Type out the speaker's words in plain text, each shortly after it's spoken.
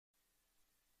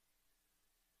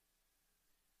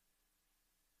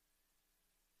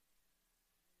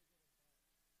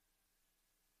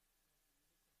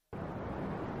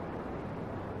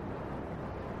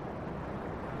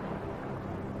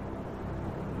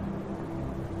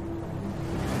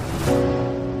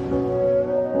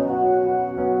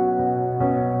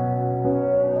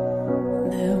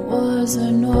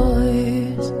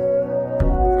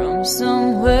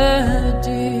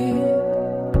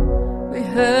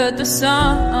heard the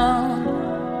sound,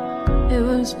 it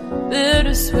was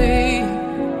bittersweet.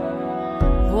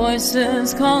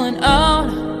 Voices calling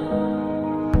out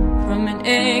from an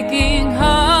aching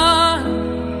heart,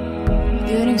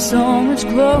 getting so much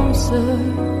closer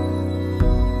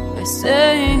by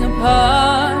staying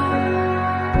apart,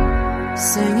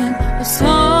 singing a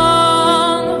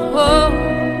song of hope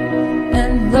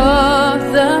and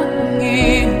love that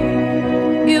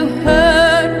you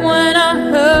heard when I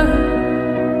heard.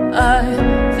 I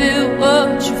feel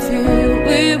what you feel.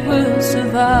 We will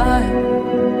survive.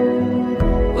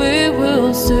 We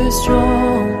will stay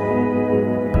strong.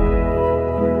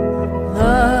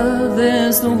 Love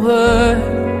is the word,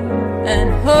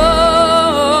 and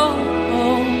hope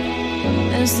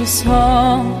is the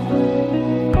song.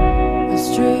 The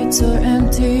streets are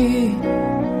empty,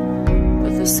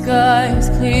 but the sky is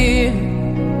clear.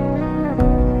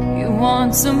 You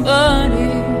want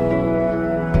somebody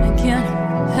and can't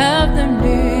have them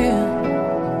near.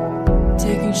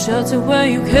 Taking shelter where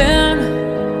you can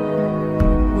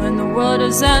when the world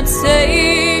is at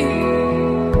stake.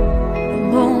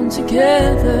 Alone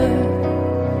together,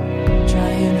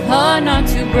 trying hard not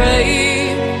to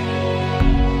break.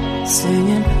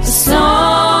 Singing a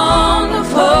song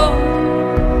of hope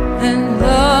and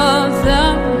love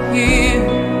that will heal.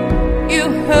 You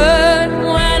heard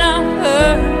when I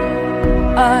heard.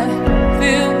 I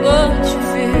feel what you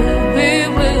feel. We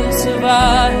will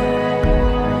survive.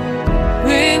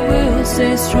 We will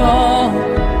stay strong.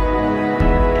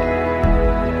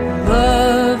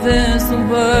 Love is the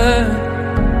word,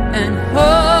 and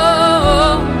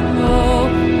hope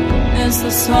is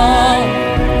the song.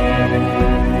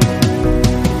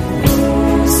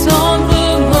 The song for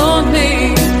the lonely,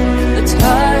 the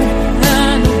tired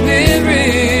and the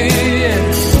weary.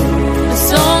 The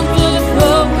song for the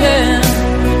broken,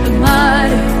 the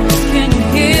mighty. Can you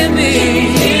hear me?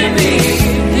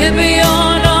 Hear me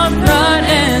on our pride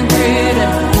and greed.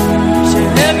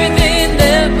 Share everything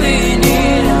that we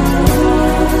need.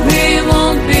 We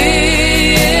won't be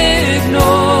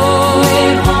ignored.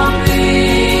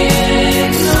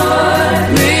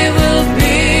 We will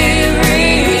be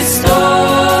restored.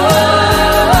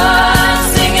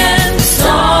 Singing a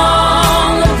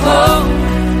song of hope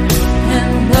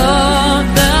and love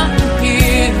that will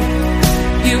heal.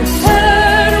 You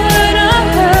heard what I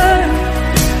heard.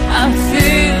 I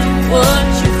feel what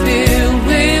you feel.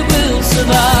 We will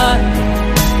survive.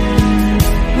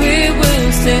 We will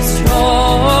stay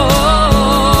strong.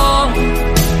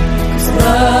 'Cause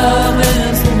love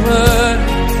is the word,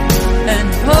 and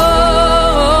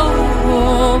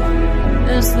hope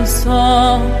is the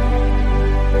song.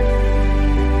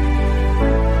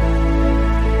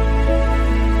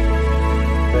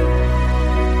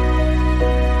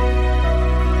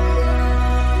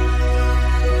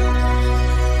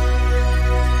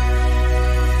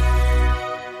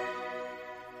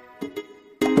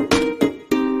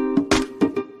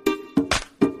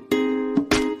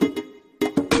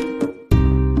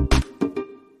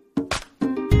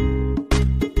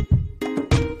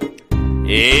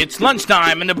 It's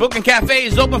lunchtime and the Brooklyn Cafe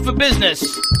is open for business.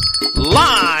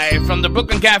 Live from the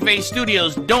Brooklyn Cafe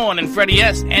studios, Dawn and Freddie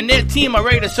S. and their team are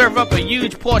ready to serve up a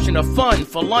huge portion of fun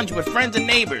for lunch with friends and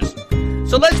neighbors.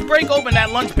 So let's break open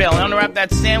that lunch pail and unwrap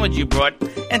that sandwich you brought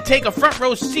and take a front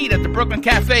row seat at the Brooklyn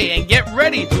Cafe and get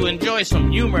ready to enjoy some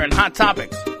humor and hot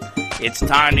topics. It's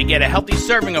time to get a healthy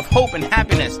serving of hope and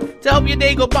happiness to help your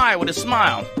day go by with a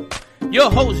smile.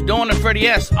 Your hosts, Dawn and Freddie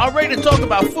S., are ready to talk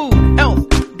about food, health,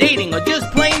 dating, or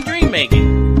just plain dream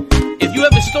making. If you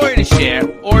have a story to share,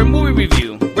 or a movie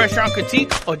review, restaurant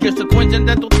critique, or just a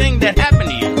coincidental thing that happened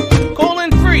to you, call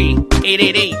in free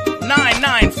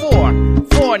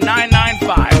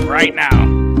 888-994-4995 right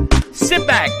now. Sit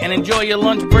back and enjoy your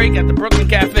lunch break at the Brooklyn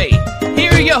Cafe.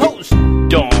 Here are your hosts,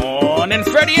 Dawn and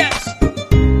Freddie S.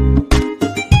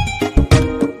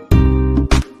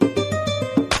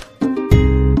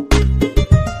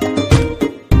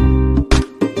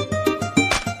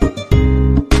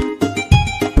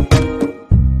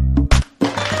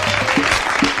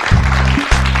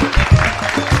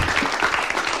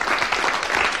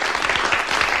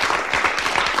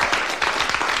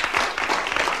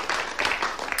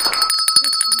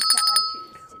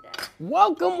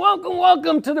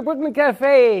 Welcome to the Brooklyn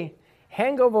Cafe.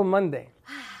 Hangover Monday.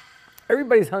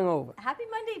 Everybody's hungover. Happy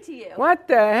Monday to you. What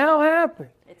the hell happened?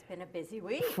 It's been a busy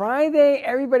week. Friday,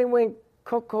 everybody went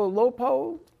Coco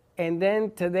Lopo, and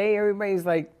then today, everybody's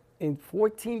like in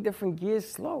 14 different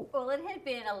gears slow. Well, it had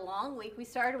been a long week. We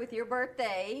started with your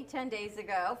birthday 10 days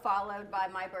ago, followed by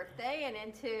my birthday, and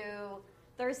into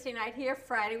Thursday night here.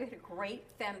 Friday, we had a great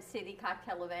Fem City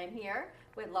cocktail event here.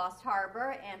 with Lost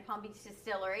Harbor and Palm Beach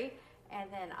Distillery. And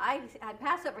then I had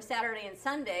Passover Saturday and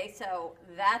Sunday, so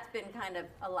that's been kind of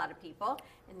a lot of people.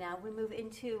 And now we move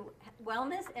into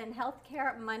Wellness and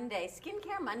Healthcare Monday.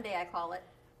 Skincare Monday, I call it.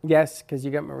 Yes, because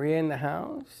you got Maria in the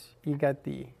house. You got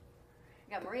the...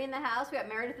 We got Maria in the house. We got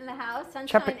Meredith in the house.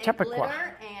 Sunshine and Chappaqua.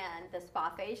 Glitter and the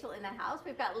Spa Facial in the house.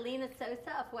 We've got Lena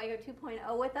Sosa of Fuego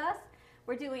 2.0 with us.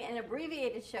 We're doing an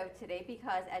abbreviated show today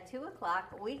because at 2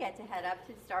 o'clock we get to head up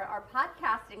to start our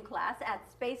podcasting class at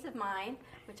Space of Mind,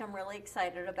 which I'm really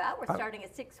excited about. We're starting a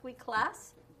 6-week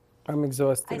class. I'm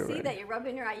exhausted I see already. that you're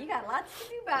rubbing your eye. You got lots to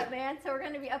do, Batman. So we're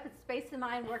going to be up at Space of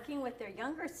Mind working with their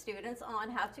younger students on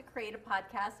how to create a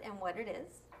podcast and what it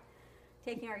is.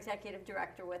 Taking our executive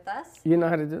director with us. You know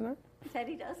how to do that?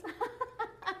 Teddy does.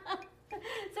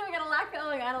 So we got a lot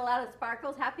going on, a lot of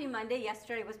sparkles. Happy Monday.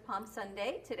 Yesterday was Palm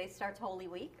Sunday. Today starts Holy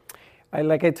Week.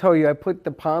 Like I told you, I put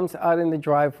the palms out in the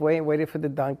driveway and waited for the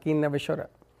donkey and never showed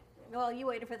up. Well, you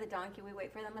waited for the donkey, we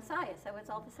wait for the Messiah. So it's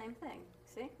all the same thing.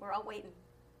 See? We're all waiting.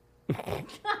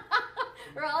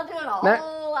 We're all doing a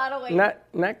whole lot of waiting.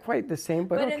 Not quite the same,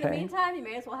 but okay. In the meantime, you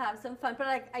may as well have some fun. But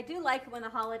I do like when the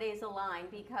holidays align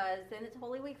because then it's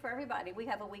Holy Week for everybody. We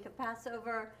have a week of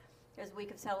Passover. There's a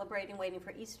week of celebrating, waiting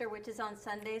for Easter, which is on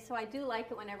Sunday. So I do like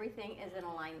it when everything is in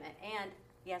alignment. And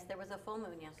yes, there was a full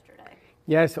moon yesterday.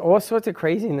 Yes, all sorts of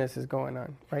craziness is going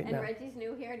on right now. And Reggie's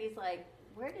new here, and he's like,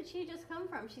 where did she just come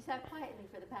from? She sat quietly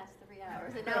for the past 3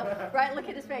 hours. And now, right, look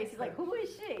at his face. He's like, who is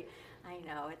she? I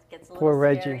know, it gets a little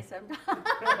Poor scary Reggie. sometimes.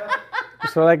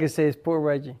 So all I can say is poor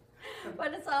Reggie.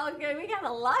 But it's all good. We got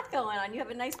a lot going on. You have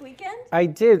a nice weekend? I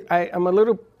did. I'm a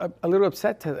little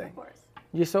upset today. Of course.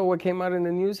 You saw what came out in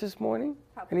the news this morning?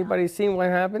 Probably Anybody seen what's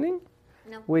happening?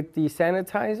 No. With the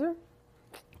sanitizer?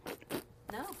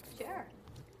 No, sure.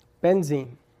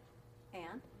 Benzene.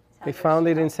 And? They found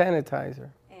it in sanitizer.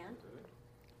 And?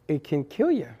 It can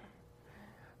kill you.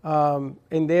 And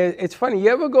it's funny. You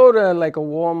ever go to like a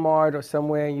Walmart or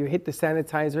somewhere and you hit the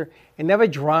sanitizer, it never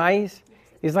dries.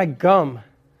 It's like gum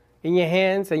in your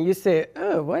hands, and you say,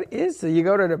 "Oh, what is it?" You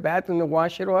go to the bathroom to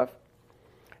wash it off.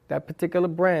 That particular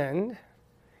brand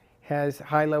has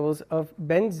high levels of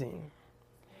benzene,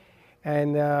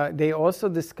 and they also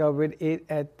discovered it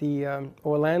at the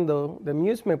Orlando, the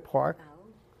amusement park,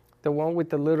 the one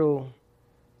with the little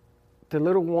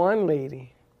wand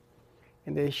lady.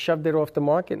 And they shoved it off the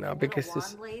market now because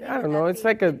it's, I don't know, it's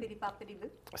like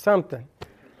something.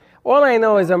 All I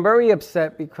know is I'm very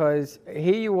upset because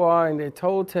here you are and they're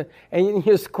told to, and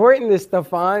you're squirting this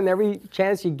stuff on every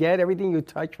chance you get, everything you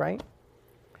touch, right?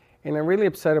 And I'm really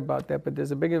upset about that, but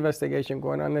there's a big investigation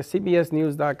going on. At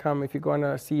CBSNews.com, if you're going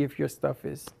to see if your stuff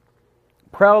is.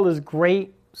 Prel is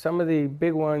great. Some of the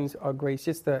big ones are great. It's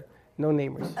just the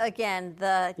no-namers. Again,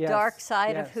 the Yes, dark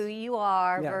side of yes. who you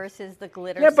are Yes. versus the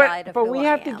glitter Yeah, side of but who we I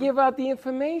have to am. give out the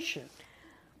information.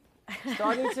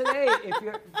 Starting today, if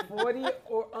you're 40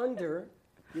 or under,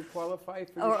 you qualify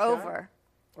for your Or shot. over.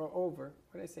 Or over.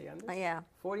 What did I say, under? Yeah.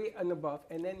 40 and above.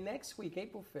 And then next week,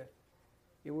 April 5th,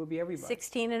 it will be everybody.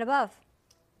 16 and above.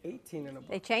 18 and above.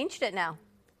 They changed it now.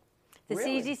 The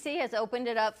Really? CDC has opened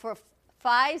it up for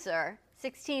Pfizer,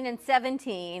 16 and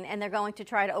 17, and they're going to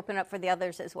try to open up for the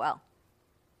others as well.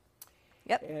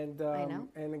 Yep. And, I know.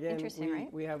 and again, Interesting,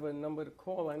 right? we have a number to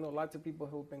call. I know lots of people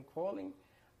who have been calling.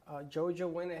 Jojo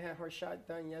went and had her shot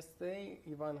done yesterday.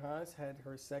 Yvonne Haas had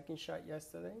her second shot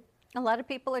yesterday. A lot of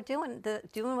people are doing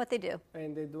what they do.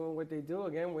 And they're doing what they do.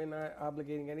 Again, we're not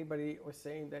obligating anybody or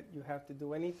saying that you have to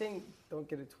do anything. Don't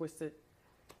get it twisted.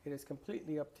 It is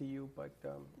completely up to you, but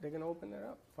they're going to open it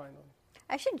up finally.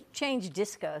 I should change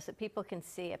disco so people can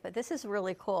see it, but this is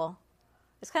really cool.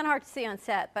 It's kind of hard to see on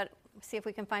set, but see if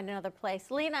we can find another place.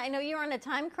 Lena, I know you're on a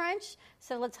time crunch,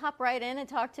 so let's hop right in and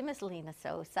talk to Miss Lena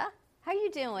Sosa. How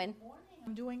you doing? Morning.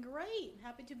 I'm doing great.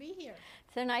 Happy to be here.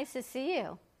 So nice to see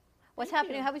you. What's Thank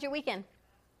happening? you. How was your weekend?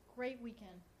 Great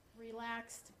weekend.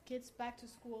 Relaxed. Kids back to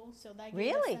school, so that gave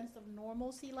Really? a sense of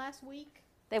normalcy last week.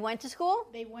 They went to school?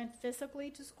 They went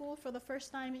physically to school for the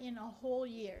first time in a whole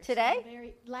year. So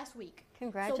Today? last week.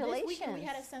 Congratulations. So this weekend we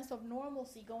had a sense of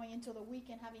normalcy going into the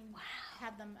weekend, having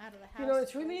had them out of the house. You know,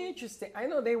 it's for a really week. interesting. I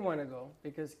know they want to go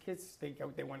because kids,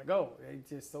 they want to go. They're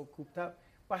just so cooped up.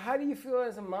 But how do you feel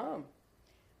as a mom?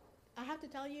 I have to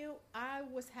tell you, I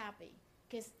was happy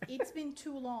because it's been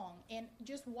too long. And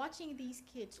just watching these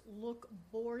kids look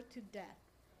bored to death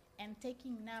and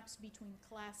taking naps between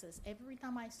classes, every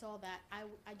time I saw that,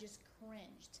 I just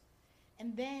cringed.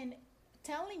 And then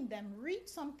telling them, read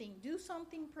something, do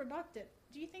something productive.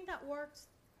 Do you think that works?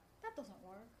 That doesn't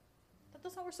work. That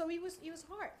doesn't work. So it was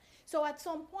hard. So at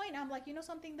some point, I'm like, you know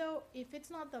something though, if it's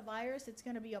not the virus, it's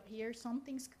gonna be up here.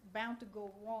 Something's bound to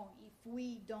go wrong if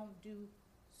we don't do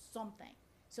something.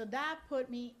 So that put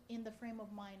me in the frame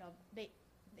of mind of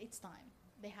it's time.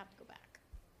 They have to go back.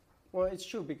 Well, it's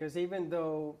true because even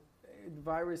though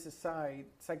virus aside,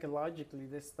 psychologically,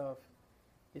 this stuff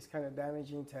is kind of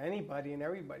damaging to anybody and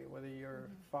everybody, whether you're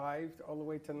 5 all the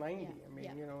way to 90. Yeah. I mean,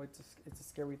 Yeah. you know, it's a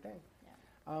scary thing.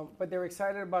 Yeah. But they're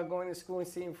excited about going to school and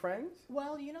seeing friends.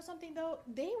 Well, you know something though,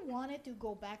 they wanted to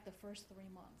go back the first 3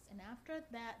 months, and after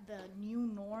that, the new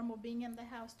norm of being in the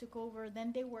house took over.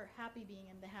 Then they were happy being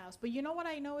in the house. But you know what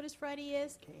I noticed, Freddie,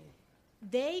 is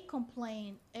they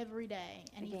complain every day,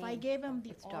 and if I gave them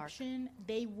the option,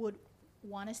 they would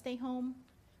want to stay home.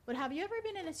 But have you ever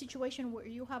been in a situation where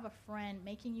you have a friend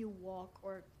making you walk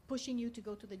or pushing you to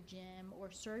go to the gym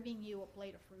or serving you a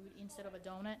plate of fruit instead of a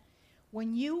donut?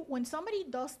 When somebody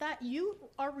does that, you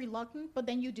are reluctant, but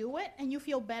then you do it and you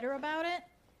feel better about it.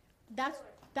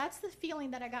 That's the feeling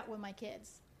that I got with my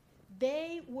kids.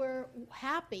 They were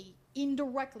happy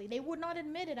indirectly. They would not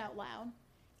admit it out loud.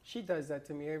 She does that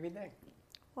to me every day.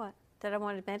 What? Did I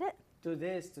want to admit it? Do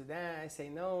this, do that. I say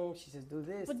no. She says do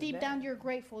this. But do deep that. down, you're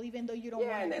grateful, even though you don't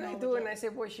Yeah, want and to then I acknowledge do it, it. and I say,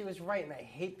 boy, she was right, and I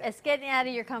hate that. It's getting out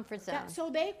of your comfort zone.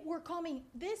 So they were coming,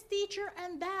 this teacher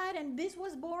and that, and this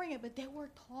was boring, but they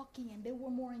were talking and they were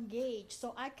more engaged.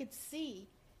 So I could see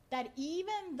that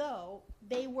even though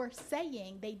they were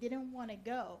saying they didn't want to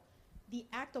go, the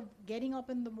act of getting up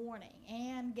in the morning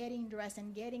and getting dressed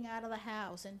and getting out of the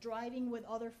house and driving with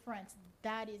other friends,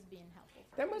 that is being helpful.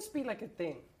 That must be like a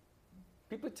thing.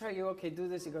 People tell you, okay, do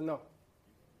this. You go, no.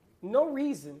 No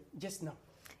reason, just no.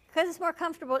 Because it's more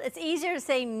comfortable. It's easier to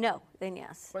say no than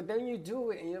yes. But then you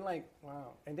do it, and you're like,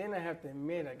 wow. And then I have to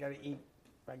admit, I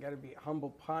got to be humble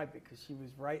pie because she was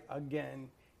right again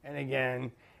and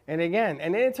again and again.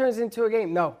 And then it turns into a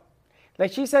game. No.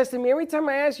 Like she says to me, every time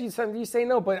I ask you something, you say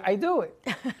no, but I do it.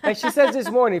 Like she says this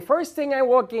morning, first thing I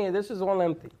walk in, this was all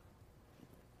empty.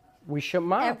 We should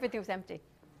mop. Everything was empty.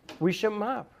 We should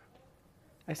mop.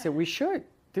 I said, we should.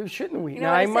 Dude, shouldn't we? You know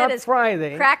now, what I I said mopped is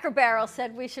Friday. Cracker Barrel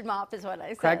said we should mop is what I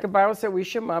said. Cracker Barrel said we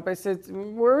should mop. I said,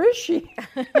 where is she?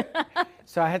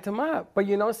 So I had to mop. But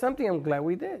you know something? I'm glad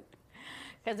we did.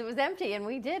 Because it was empty, and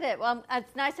we did it. Well,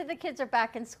 it's nice that the kids are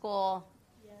back in school.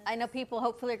 Yes. I know people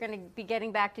hopefully are going to be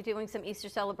getting back to doing some Easter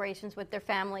celebrations with their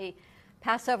family.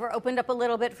 Passover opened up a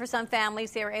little bit for some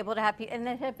families. They were able to have people, and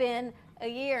it had been a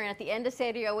year. And at the end of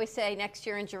Seder, you always say, next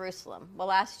year in Jerusalem. Well,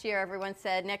 last year, everyone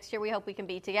said, next year we hope we can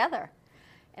be together.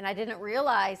 And I didn't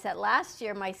realize that last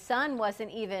year my son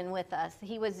wasn't even with us.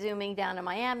 He was Zooming down in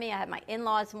Miami. I had my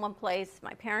in-laws in one place,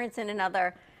 my parents in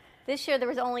another. This year there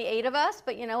was only 8 of us,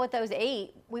 but you know, with those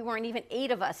 8, we weren't even 8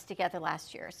 of us together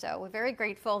last year. So we're very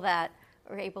grateful that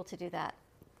we're able to do that.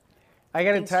 I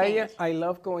got to Things tell you, change. I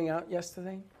love going out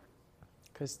yesterday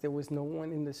because there was no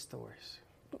one in the stores.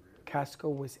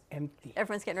 Costco was empty.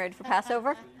 Everyone's getting ready for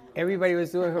Passover. Everybody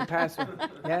was doing her Passover.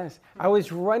 Yes. I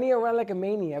was running around like a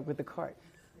maniac with the cart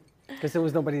because there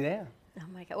was nobody there. Oh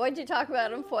my God. What did you talk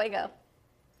about on Fuego?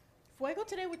 Fuego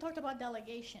today we talked about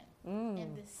delegation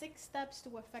and the 6 steps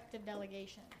to effective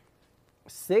delegation.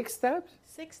 6 steps?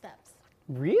 6 steps.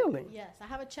 Really? Yes, I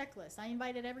have a checklist. I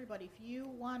invited everybody. If you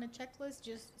want a checklist,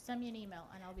 just send me an email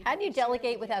and I'll be. How do you happy to share it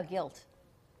delegate with you. without guilt?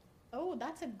 Oh,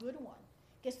 that's a good one.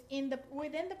 Because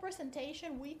within the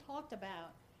presentation, we talked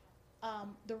about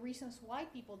the reasons why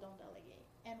people don't delegate,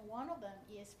 and one of them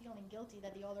is feeling guilty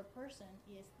that the other person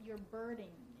is you're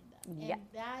burdening them, Yeah. and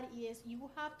that is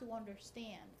you have to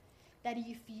understand that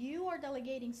if you are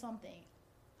delegating something,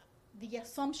 the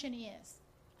assumption is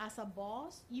as a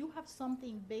boss you have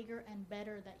something bigger and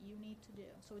better that you need to do,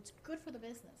 so it's good for the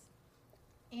business,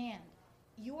 and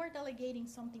you are delegating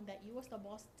something that you as the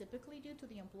boss typically do to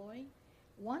the employee.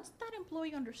 Once that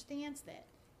employee understands that,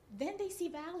 then they see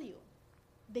value.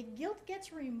 The guilt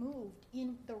gets removed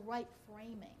in the right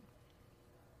framing.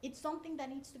 It's something that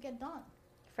needs to get done.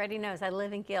 Freddie knows I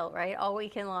live in guilt, right? All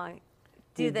weekend long.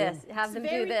 Do You do. this. Have It's them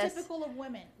very do this. typical of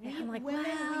women. And I'm like, women,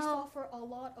 we wow. suffer a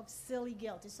lot of silly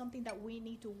guilt. It's something that we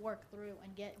need to work through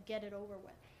and get it over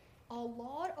with. A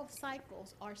lot of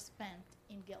cycles are spent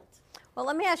in guilt. Well,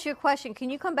 let me ask you a question. Can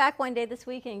you come back one day this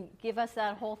week and give us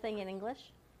that whole thing in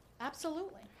English?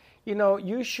 Absolutely. You know,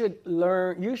 you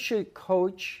should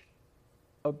coach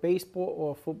a baseball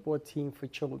or a football team for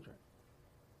children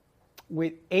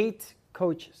with 8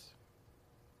 coaches.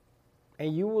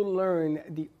 And you will learn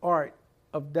the art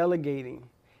of delegating.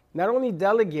 Not only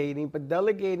delegating, but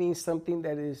delegating something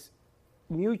that is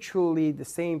mutually the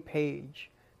same page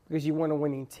because you want a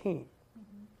winning team.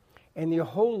 And your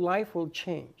whole life will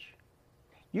change.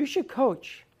 You should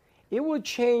coach. it will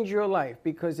change your life,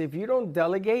 because if you don't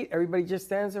delegate, everybody just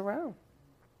stands around.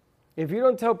 If you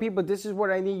don't tell people, this is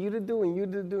what I need you to do, and you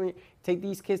to do, take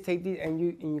these kids, take these, and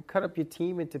you cut up your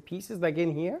team into pieces, like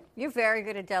in here. You're very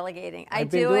good at delegating. I I've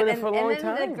been do doing it, it for a long and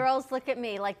then time. the girls look at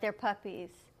me like they're puppies.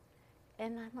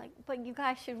 And I'm like, but you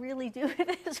guys should really do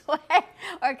it this way.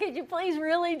 Or could you please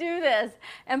really do this?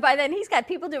 And by then he's got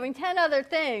people doing 10 other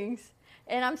things.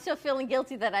 And I'm still feeling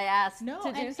guilty that I asked to do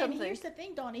something. And here's the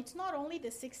thing, Dawn. It's not only the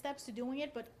 6 steps to doing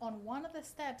it, but on one of the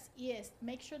steps is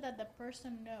make sure that the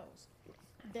person knows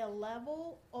the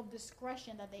level of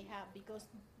discretion that they have. Because,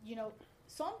 you know,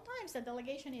 sometimes the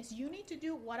delegation is you need to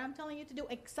do what I'm telling you to do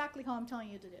exactly how I'm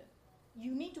telling you to do.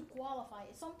 You need to qualify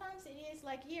it. Sometimes it is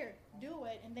like, here, do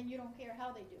it, and then you don't care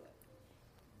how they do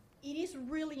it. It is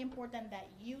really important that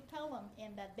you tell them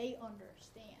and that they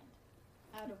understand.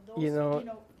 Out of those, You know,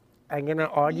 I'm gonna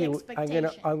argue. I'm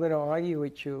gonna argue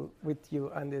with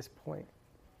you on this point.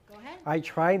 Go ahead. I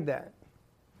tried that,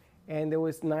 and there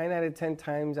was 9 out of 10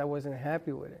 times I wasn't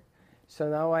happy with it. So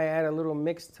now I add a little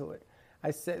mix to it.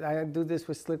 I said I do this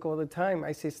with Slick all the time.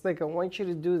 I say, Slick, I want you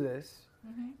to do this.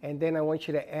 And then I want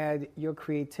you to add your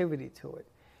creativity to it.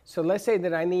 So let's say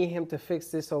that I need him to fix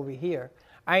this over here.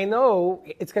 I know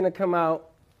it's going to come out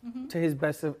to his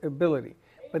best ability.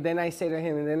 But then I say to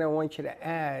him, and then I want you to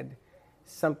add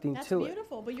something That's to it. That's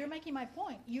beautiful, but you're making my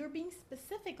point. You're being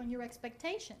specific on your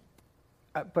expectation.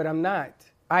 But I'm not.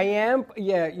 I am.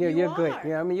 Yeah, you're good. are.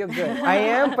 Yeah, I mean, you're good. I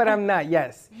am, but I'm not.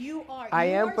 Yes. You are. I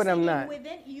You am, are but I'm saying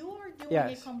not. You are doing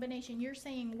Yes. a combination. You're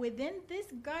saying within this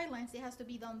guidelines, it has to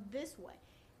be done this way.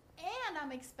 And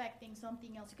I'm expecting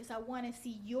something else because I want to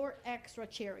see your extra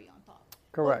cherry on top.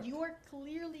 Correct. But you're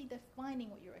clearly defining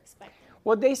what you're expecting.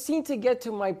 Well, they seem to get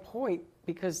to my point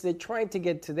because they're trying to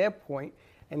get to their point,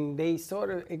 and they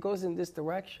it goes in this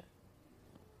direction.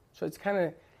 So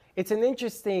it's an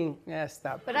interesting,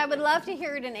 stop. But I would love to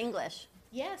hear it in English.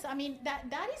 Yes, I mean,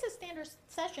 that is a standard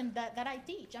session that I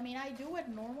teach. I mean, I do it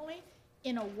normally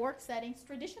in a work setting.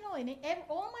 Traditionally,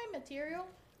 all my material,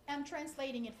 I'm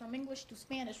translating it from English to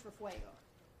Spanish for Fuego.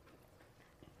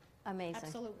 Amazing.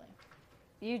 Absolutely.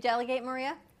 You delegate,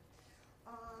 Maria?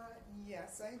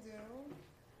 Yes, I do.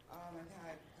 I've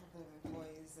had a couple of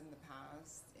employees in the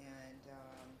past, and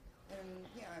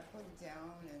yeah, I put it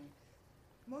down, and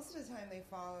most of the time they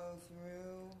follow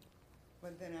through,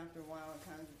 but then after a while it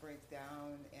kind of breaks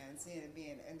down, and seeing it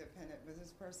being an independent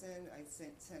business person, I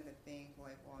tend to think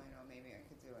like, well, maybe I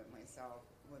could do it myself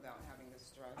without having the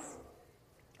stress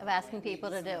Of asking people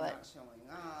to do it. Not showing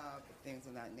up, things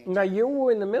of that nature. Now, you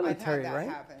were in the I've military, had that right?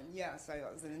 happen. Yes, I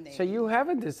was in the Navy. So you have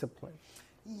a discipline.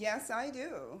 Yes, I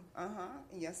do.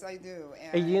 Yes, I do.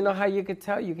 And you know how you could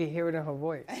tell? You could hear it in her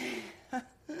voice.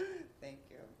 Thank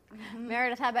you.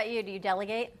 Meredith, how about you? Do you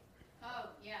delegate? Oh,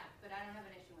 yeah, but I don't have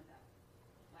an issue with that.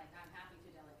 Like, I'm happy to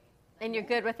delegate. And you're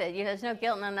good with it? There's no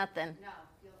guilt, no nothing? No,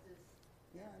 guilt is,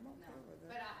 Yeah, I'm okay no. with it.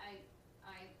 But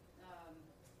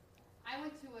I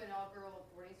went to an all-girl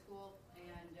boarding school,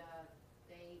 and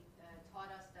they taught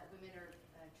us that women are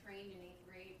trained in 8th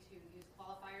grade to use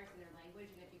qualifiers in their language,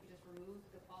 and if you could just remove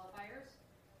the qualifiers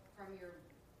from your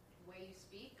way you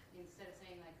speak, instead of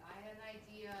saying, like, I had an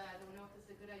idea, I don't know if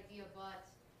this is a good idea, but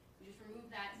you just remove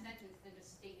that sentence, then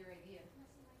just state your idea.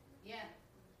 Yeah,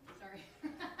 sorry.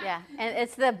 Yeah, and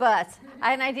it's the but.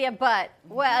 I had an idea, but.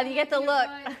 Well, you get the look.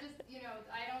 But just,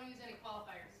 I don't use any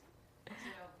qualifiers.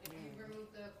 So if you remove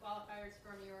the qualifiers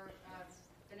from your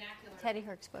vernacular, Teddy,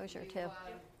 her exposure, too.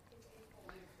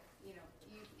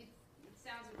 It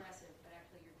sounds aggressive, but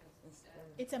actually you're just.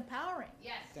 It's empowering.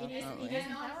 Yes, It is and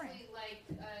empowering. honestly, like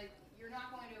you're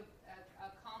not going to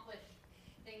accomplish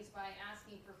things by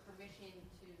asking for permission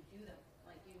to do them.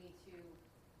 Like you need to,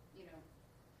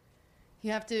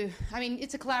 You have to. I mean,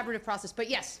 it's a collaborative process, but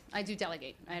yes, I do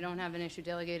delegate. I don't have an issue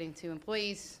delegating to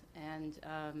employees, and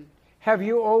Have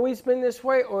you always been this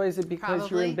way, or is it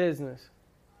because you're in Probably. business?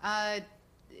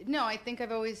 no, I think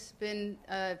I've always been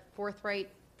a forthright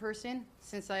person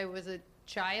since I was a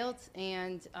child,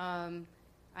 and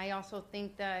I also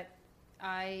think that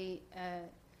I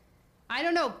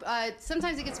don't know.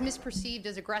 Sometimes it gets misperceived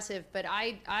as aggressive, but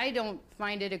I don't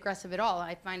find it aggressive at all.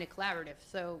 I find it collaborative.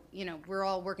 So, we're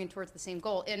all working towards the same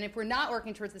goal. And if we're not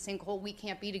working towards the same goal, we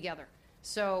can't be together.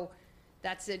 So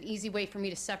that's an easy way for me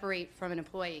to separate from an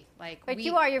employee. But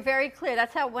you're very clear.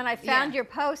 That's how, when I found Yeah. your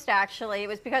post, actually, it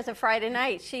was because of Friday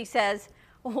night. She says,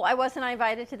 why wasn't I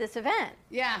invited to this event?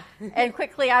 Yeah. And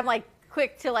quickly, I'm like,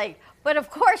 quick to but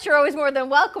of course you're always more than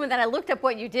welcome. And then I looked up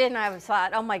what you did, and I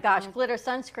thought, oh my gosh, glitter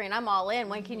sunscreen, I'm all in.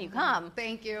 When can you come?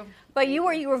 Thank you. But you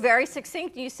were very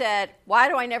succinct. You said, why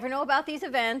do I never know about these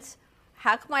events?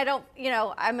 how come I don't,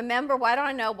 I'm a member, why don't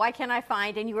I know, why can't I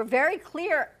find? And you were very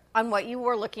clear on what you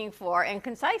were looking for and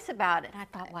concise about it. And I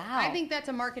thought, wow. I think that's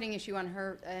a marketing issue on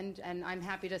her end, and I'm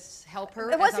happy to help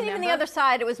her. It wasn't even the other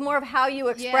side. It was more of how you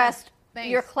expressed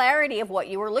your clarity of what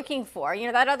you were looking for.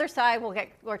 That other side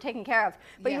we're taken care of.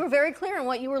 But you were very clear on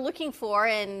what you were looking for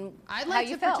and I'd like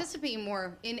to participate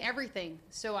more in everything.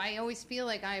 So I always feel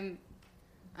like I'm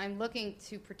looking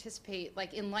to participate,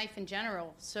 like in life in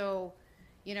general. So,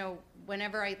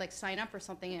 whenever I sign up for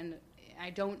something and I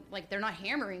don't they're not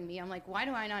hammering me. I'm like, why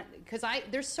do I not? Because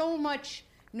there's so much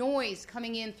noise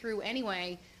coming in through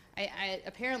anyway. I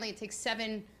apparently it takes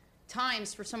 7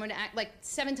 times for someone to act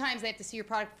 7 times they have to see your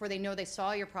product before they know they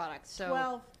saw your product. So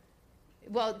 12.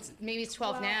 Well, maybe it's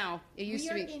 12 now. It used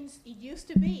to be. It used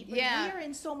to be, but Yeah. we are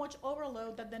in so much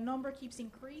overload that the number keeps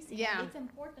increasing. Yeah. And it's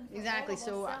important for Exactly. all of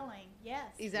So, us selling. Yes.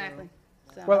 Exactly.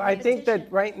 So. Well, I think that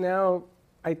Competition. right now,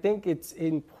 I think it's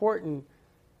important,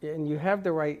 and you have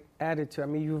the right attitude. I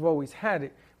mean, you've always had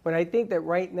it. But I think that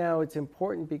right now it's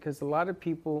important because a lot of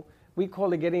people, we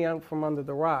call it getting out from under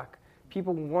the rock.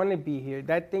 People want to be here.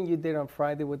 That thing you did on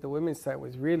Friday with the women's side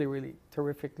was really, really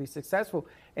terrifically successful.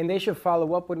 And they should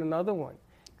follow up with another one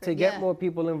to get more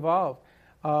people involved.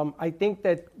 I think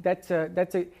that's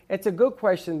a good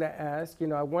question to ask.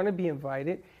 I want to be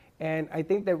invited. And I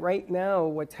think that right now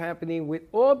what's happening with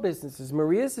all businesses,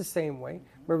 Maria's the same way.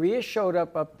 Maria showed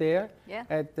up there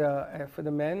for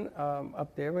the men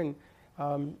up there.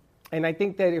 And I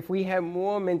think that if we have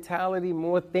more mentality,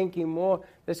 more thinking, more,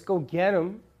 let's go get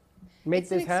them. Make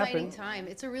this happen. It's an exciting time.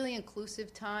 It's a really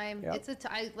inclusive time. Yep. It's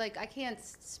I can't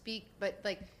speak, but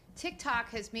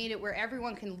TikTok has made it where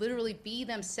everyone can literally be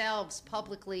themselves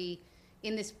publicly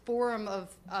in this forum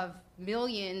of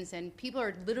millions, and people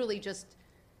are literally just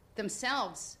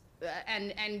themselves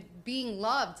and being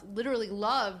loved, literally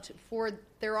loved for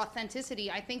their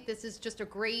authenticity. I think this is just a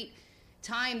great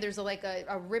time. There's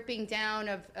a ripping down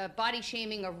of body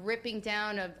shaming, a ripping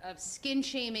down of skin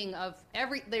shaming,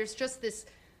 there's just this.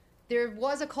 There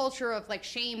was a culture of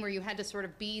shame where you had to sort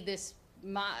of be this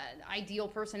ideal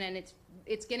person, and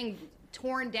it's getting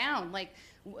torn down.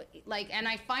 And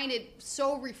I find it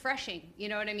so refreshing. You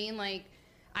know what I mean?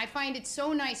 I find it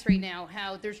so nice right now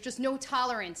how there's just no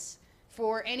tolerance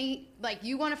for any,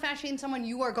 you want to fat shame someone,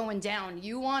 you are going down.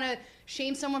 You want to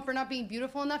shame someone for not being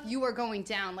beautiful enough, you are going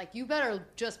down. You better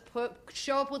just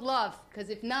show up with love, because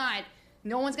if not,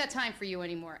 no one's got time for you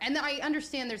anymore. And I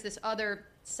understand there's this other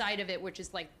side of it, which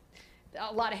is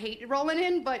a lot of hate rolling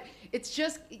in, but it's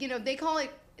just,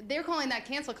 they're calling that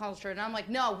cancel culture, and I'm like,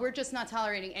 no, we're just not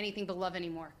tolerating anything but love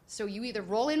anymore. So you either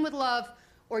roll in with love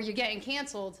or you're getting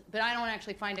canceled, but I don't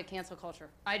actually find it cancel culture.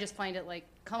 I just find it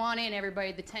come on in,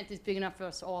 everybody, the tent is big enough for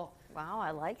us all. Wow,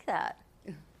 I like that.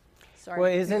 Sorry.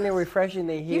 Well, isn't it refreshing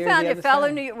to hear You found the a other fellow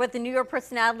side? with a New York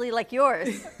personality like yours.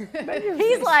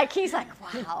 He's like,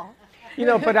 wow.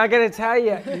 But I got to tell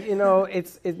you,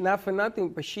 it's not for nothing,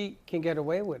 but she can get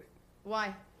away with it.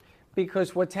 Why?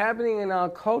 Because what's happening in our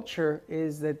culture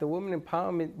is that the women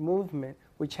empowerment movement,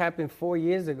 which happened 4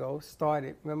 years ago,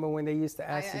 started. Remember when they used to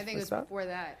ask us I think for it was stuff? before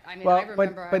that. I mean, Well, I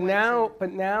remember.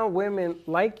 but now women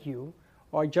like you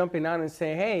are jumping out and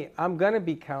saying, "Hey, I'm gonna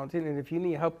be counted, and if you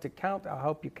need help to count, I'll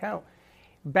help you count."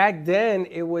 Back then,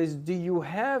 it was, do you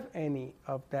have any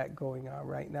of that going on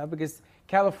right now? Because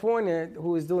California,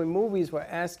 who is doing movies, were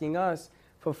asking us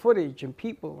for footage and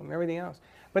people and everything else.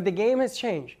 But the game has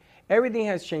changed. Everything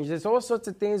has changed. There's all sorts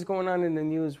of things going on in the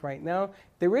news right now.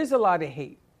 There is a lot of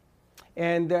hate.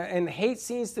 And hate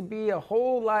seems to be a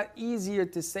whole lot easier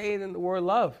to say than the word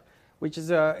love, which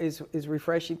is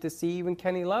refreshing to see even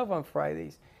Kenny Love on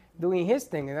Fridays doing his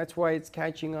thing, and that's why it's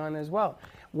catching on as well.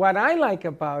 What I like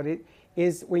about it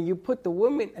is when you put the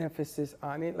woman emphasis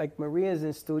on it, like Maria's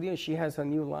in studio, she has her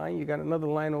new line. You got another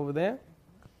line over there.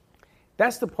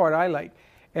 That's the part I like.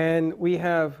 And we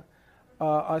have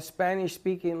a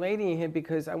Spanish-speaking lady in here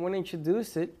because I want to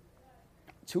introduce it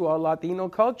to our Latino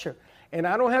culture. And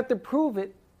I don't have to prove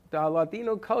it. Our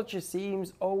Latino culture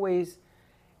seems always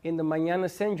in the mañana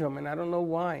syndrome, and I don't know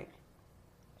why.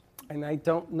 And I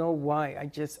don't know why.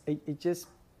 It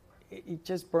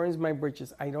just burns my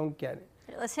britches. I don't get it.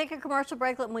 Let's take a commercial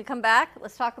break. When we come back,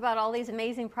 let's talk about all these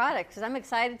amazing products, because I'm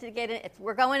excited to get in.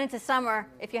 We're going into summer.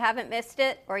 If you haven't missed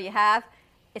it, or you have,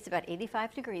 it's about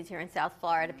 85 degrees here in South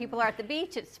Florida. People are at the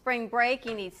beach. It's spring break.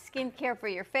 You need skincare for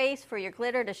your face, for your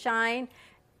glitter to shine.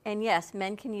 And yes,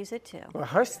 men can use it too. Well,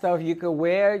 her stuff you could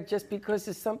wear just because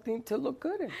it's something to look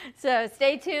good in. So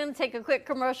stay tuned. Take a quick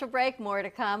commercial break. More to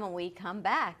come when we come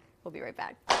back. We'll be right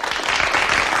back. The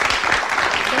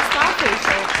Spa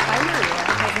Facial by Maria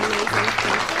has amazing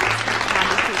facials,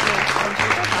 body treatments, and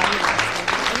gentle body lotion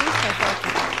with any special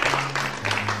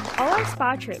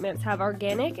spa treatments have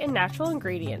organic and natural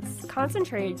ingredients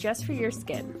concentrated just for your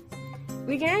skin.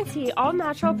 We guarantee all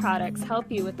natural products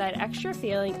help you with that extra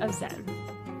feeling of zen.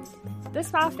 The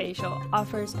Spa Facial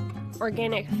offers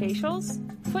organic facials,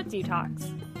 foot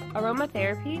detox,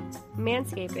 aromatherapy,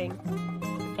 manscaping,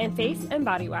 and face and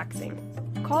body waxing.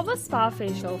 Call the Spa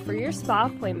Facial for your spa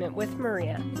appointment with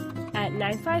Maria at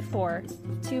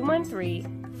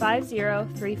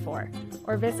 954-213-5034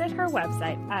 or visit her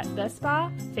website at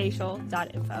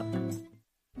thespafacial.info.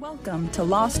 Welcome to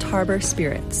Lost Harbor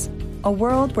Spirits, a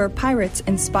world where pirates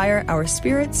inspire our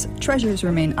spirits, treasures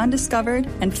remain undiscovered,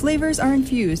 and flavors are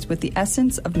infused with the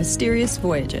essence of mysterious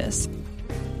voyages.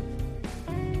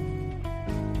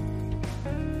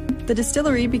 The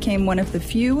distillery became one of the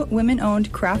few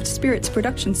women-owned craft spirits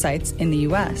production sites in the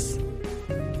U.S.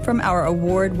 From our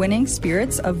award-winning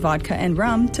spirits of vodka and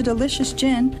rum to delicious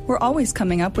gin, we're always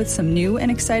coming up with some new and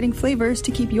exciting flavors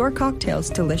to keep your cocktails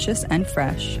delicious and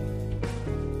fresh.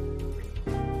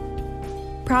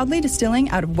 Proudly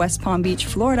distilling out of West Palm Beach,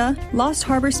 Florida, Lost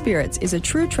Harbor Spirits is a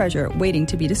true treasure waiting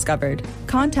to be discovered.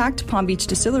 Contact Palm Beach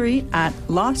Distillery at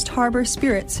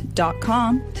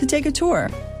lostharborspirits.com to take a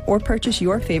tour or purchase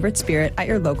your favorite spirit at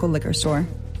your local liquor store.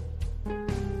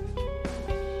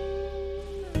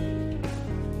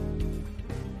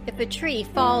 If a tree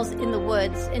falls in the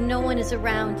woods and no one is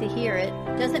around to hear it,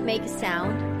 does it make a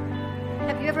sound?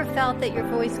 Have you ever felt that your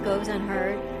voice goes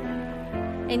unheard?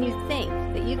 And you think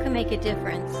that you can make a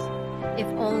difference if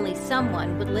only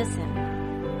someone would listen.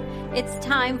 It's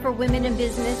time for women in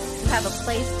business to have a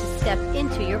place to step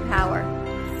into your power,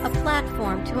 a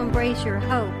platform to embrace your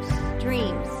hopes,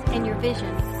 dreams, and your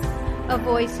visions, a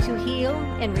voice to heal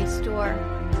and restore.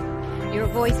 Your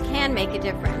voice can make a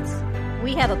difference.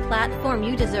 We have a platform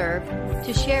you deserve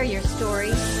to share your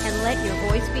story and let your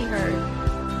voice be heard.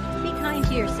 Be kind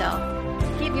to yourself.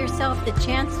 Give yourself the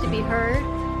chance to be heard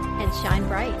and shine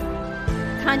bright.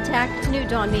 Contact New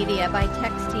Dawn Media by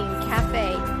texting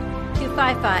CAFE to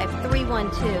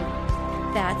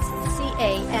 55312. That's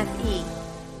CAFE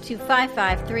to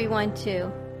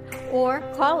 55312. Or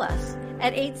call us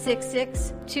at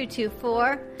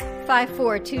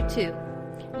 866-224-5422.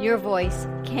 Your voice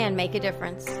can make a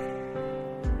difference.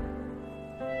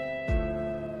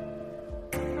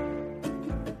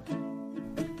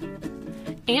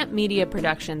 AMP Media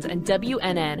Productions and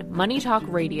WNN Money Talk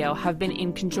Radio have been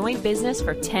in conjoint business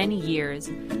for 10 years.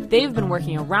 They've been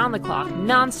working around the clock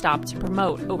nonstop to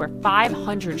promote over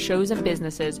 500 shows and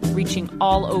businesses reaching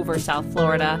all over South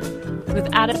Florida. With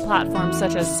added platforms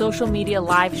such as social media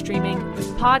live streaming,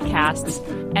 podcasts,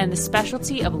 and the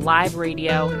specialty of live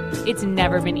radio, it's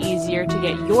never been easier to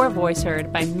get your voice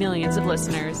heard by millions of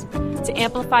listeners. To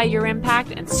amplify your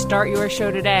impact and start your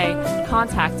show today,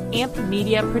 contact AMP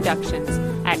Media Productions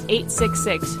at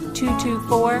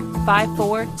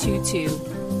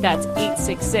 866-224-5422. That's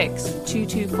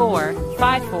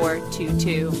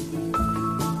 866-224-5422.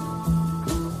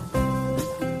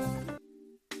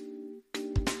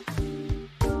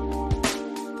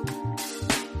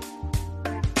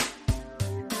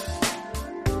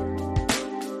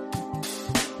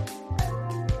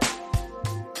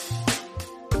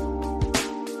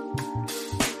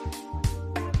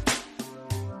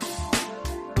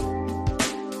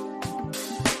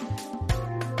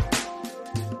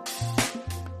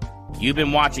 You've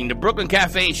been watching the Brooklyn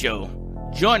Cafe Show.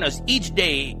 Join us each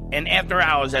day and after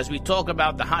hours as we talk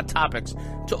about the hot topics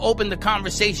to open the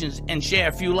conversations and share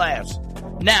a few laughs.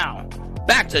 Now,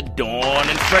 back to Dawn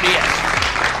and Freddie S.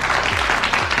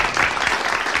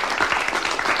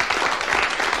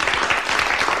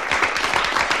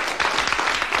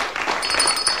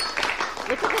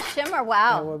 Look at the shimmer.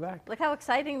 Wow. Yeah, we're back. Look how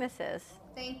exciting this is.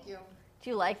 Thank you. Do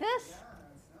you like this?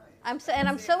 I'm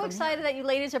so excited that you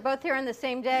ladies are both here on the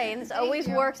same day, and this always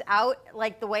works out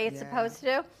like the way it's supposed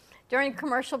to. During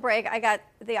commercial break, I got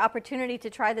the opportunity to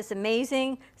try this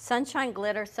amazing Sunshine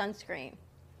Glitter sunscreen,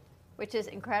 which is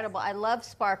incredible. I love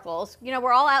sparkles. You know,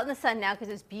 we're all out in the sun now because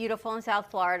it's beautiful in South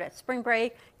Florida. It's spring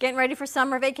break, getting ready for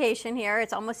summer vacation here.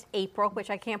 It's almost April, which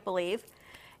I can't believe.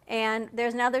 And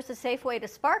there's a safe way to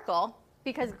sparkle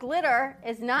because glitter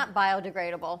is not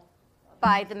biodegradable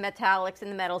by the metallics and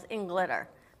the metals in glitter.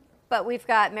 But we've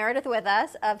got Meredith with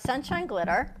us of Sunshine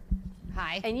Glitter.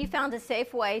 Hi. And you found a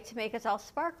safe way to make us all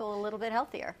sparkle a little bit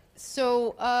healthier.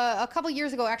 So a couple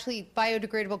years ago, actually,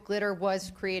 biodegradable glitter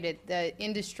was created. The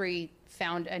industry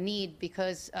found a need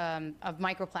because of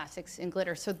microplastics in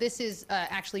glitter. So this is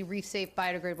actually reef-safe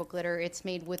biodegradable glitter. It's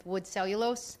made with wood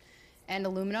cellulose and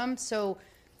aluminum. So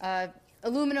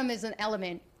aluminum is an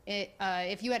element.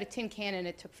 If you had a tin can and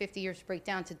it took 50 years to break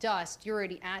down to dust, you're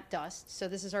already at dust. So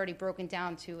this is already broken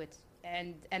down to its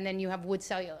and then you have wood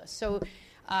cellulose. So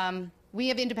we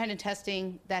have independent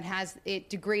testing that has it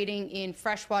degrading in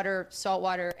freshwater,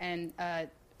 saltwater,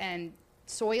 and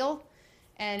soil,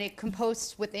 and it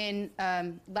composts within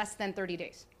less than 30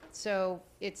 days. So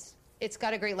it's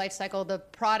got a great life cycle. The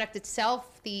product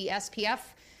itself, the SPF,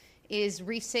 is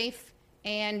reef safe,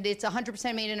 and it's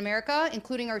 100% made in America,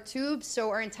 including our tubes. So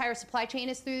our entire supply chain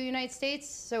is through the United States.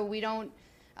 So we don't.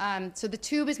 So the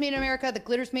tube is made in America, the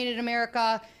glitter's made in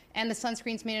America, and the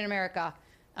sunscreen's made in America.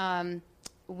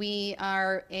 We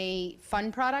are a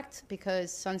fun product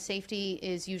because sun safety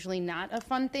is usually not a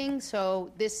fun thing. So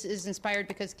this is inspired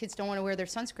because kids don't want to wear their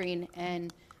sunscreen,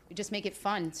 and we just make it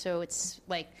fun. So it's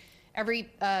like every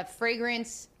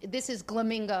fragrance. This is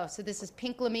Glamingo. So this is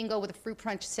pink Glamingo with a fruit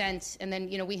punch scent. And then,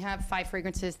 we have 5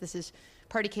 fragrances. This is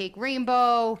Party Cake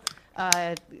Rainbow.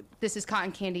 This is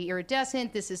Cotton Candy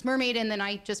Iridescent. This is Mermaid. And then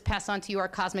I just pass on to you our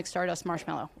Cosmic Stardust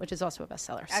Marshmallow, which is also a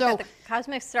bestseller. I've got the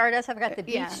Cosmic Stardust. I've got the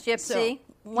Beach Gypsy.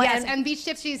 Yes, and Beach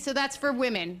Gypsy. So that's for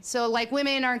women. So like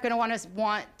women aren't going to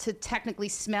want to technically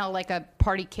smell like a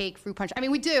party cake fruit punch. I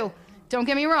mean, we do. Don't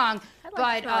get me wrong.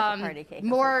 But party cake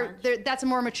that's a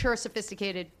more mature,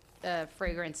 sophisticated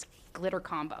fragrance glitter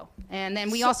combo. And then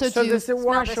we also so do. Does it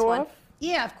wash off?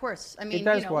 Yeah, of course. I mean,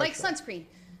 like sunscreen.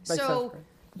 So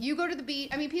you go to the beach.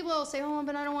 I mean, people will say, "Oh,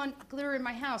 but I don't want glitter in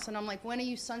my house." And I'm like, "When are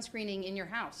you sunscreening in your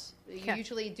house? You're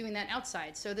usually doing that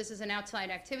outside. So this is an outside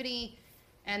activity,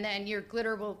 and then your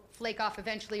glitter will flake off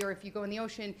eventually. Or if you go in the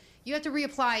ocean, you have to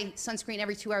reapply sunscreen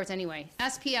every 2 hours anyway.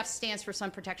 SPF stands for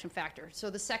sun protection factor. So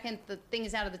the second the thing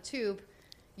is out of the tube,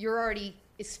 you're already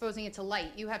exposing it to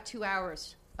light. You have 2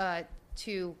 hours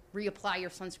to reapply your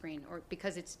sunscreen, or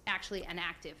because it's actually an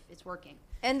active, it's working.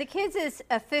 And the kids is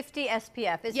a 50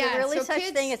 SPF. Is there really such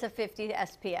thing as a 50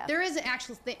 SPF? There is an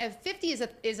actual thing. A 50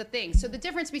 is a thing. So the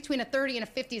difference between a 30 and a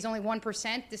 50 is only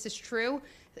 1%. This is true.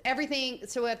 Everything.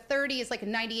 So a 30 is like a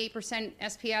 98%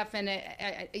 SPF and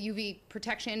a UV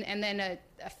protection, and then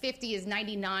a 50 is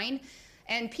 99.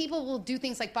 And people will do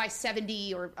things like buy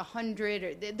 70 or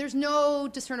 100. There's no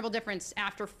discernible difference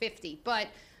after 50, but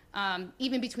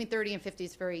even between 30 and 50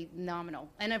 is very nominal.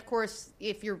 And of course,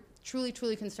 if you're truly,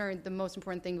 truly concerned, the most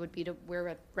important thing would be to wear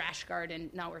a rash guard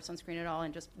and not wear sunscreen at all,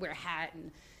 and just wear a hat.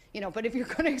 And but if you're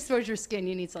going to expose your skin,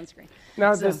 you need sunscreen.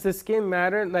 Now, does the skin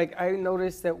matter? Like, I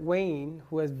noticed that Wayne,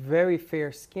 who has very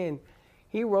fair skin,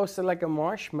 he roasted like a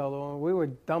marshmallow, and we were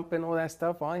dumping all that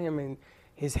stuff on him, and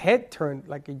his head turned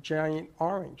like a giant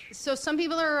orange. So some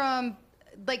people are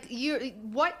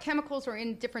what chemicals are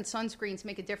in different sunscreens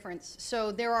make a difference.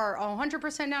 So there are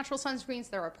 100% natural sunscreens.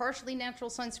 There are partially natural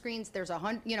sunscreens. There's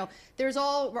there's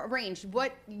all range.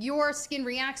 What your skin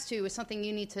reacts to is something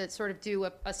you need to sort of do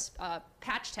a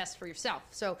patch test for yourself.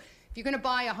 So if you're going to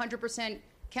buy 100%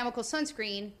 chemical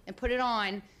sunscreen and put it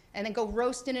on and then go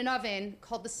roast in an oven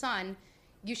called the sun,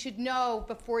 you should know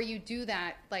before you do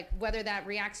that, like whether that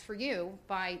reacts for you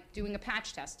by doing a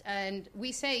patch test. And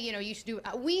we say, you should do.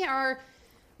 We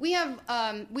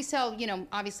sell,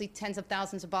 obviously tens of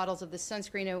thousands of bottles of this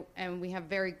sunscreen, and we have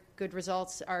very good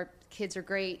results. Our kids are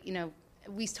great.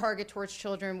 We target towards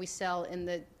children. We sell in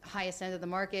the highest end of the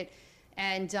market,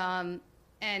 and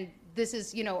this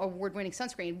is, award-winning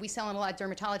sunscreen. We sell in a lot of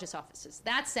dermatologist offices.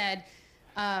 That said,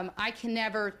 I can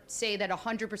never say that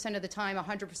 100% of the time,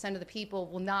 100% of the people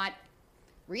will not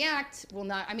react.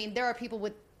 There are people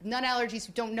with nut allergies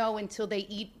who don't know until they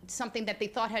eat something that they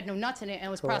thought had no nuts in it and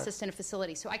was processed in a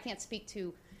facility. So I can't speak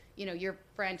to, your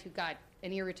friend who got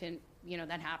an irritant,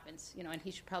 that happens, and he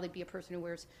should probably be a person who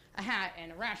wears a hat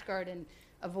and a rash guard and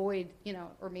avoid,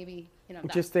 or maybe,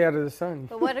 just stay out of the sun.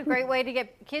 But what a great way to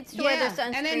get kids to wear their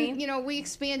sunscreen. And then, we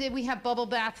expanded. We have bubble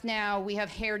bath now. We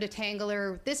have hair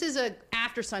detangler. This is a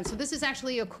after sun. So this is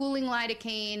actually a cooling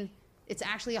lidocaine. It's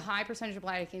actually a high percentage of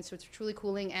lidocaine, so it's truly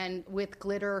cooling and with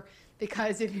glitter.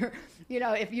 Because if you're,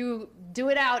 if you do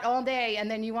it out all day and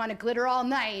then you want to glitter all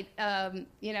night,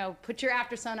 put your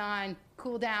after sun on,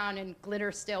 cool down, and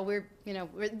glitter still.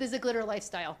 This is a glitter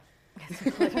lifestyle.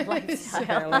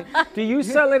 Do you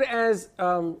sell it as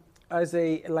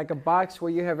a box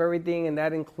where you have everything and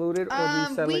that included,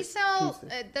 or do you sell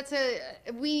pieces?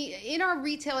 In our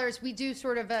retailers we do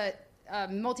sort of a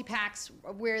multi-packs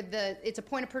where it's a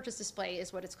point of purchase display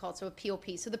is what it's called, so a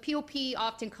POP. So the POP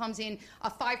often comes in a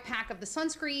 5-pack of the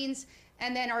sunscreens,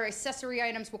 and then our accessory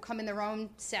items will come in their own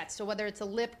sets. So whether it's a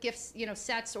lip gifts,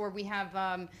 sets, or we have,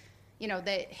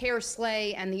 the hair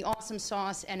sleigh and the awesome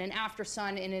sauce and an after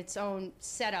sun in its own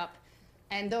setup.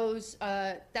 And those,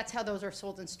 that's how those are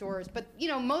sold in stores. But,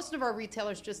 most of our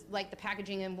retailers just like the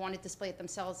packaging and want to display it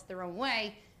themselves their own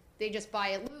way. They just buy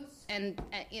it loose and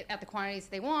at the quantities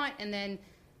they want, and then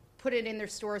put it in their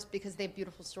stores because they have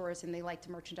beautiful stores and they like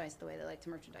to merchandise the way they like to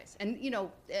merchandise. And,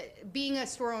 being a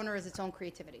store owner is its own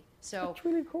creativity. So That's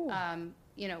really cool.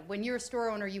 When you're a store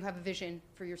owner, you have a vision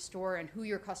for your store and who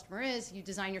your customer is. You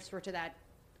design your store to that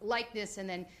likeness, and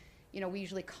then, we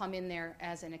usually come in there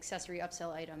as an accessory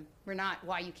upsell item. We're not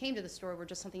why you came to the store. We're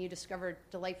just something you discovered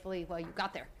delightfully while you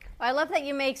got there. I love that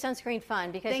you make sunscreen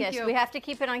fun because, Thank you. we have to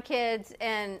keep it on kids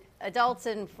and adults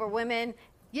and for women.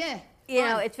 Yeah.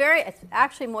 It's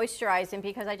actually moisturizing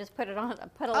because I just put it on,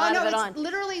 put a lot of it on.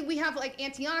 Literally, we have like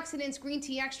antioxidants, green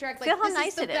tea extract. Like, Feel how this nice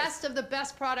is the it is. best of the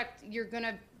best product you're going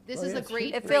to. This is a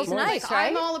great. It feels nice, right?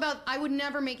 I'm all about. I would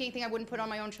never make anything I wouldn't put on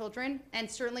my own children, and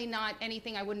certainly not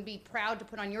anything I wouldn't be proud to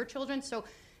put on your children. So,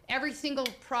 every single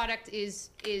product is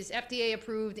FDA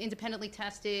approved, independently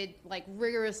tested, like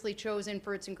rigorously chosen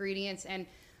for its ingredients, and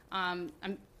I'm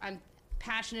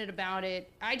passionate about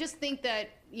it. I just think that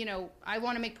I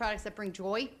want to make products that bring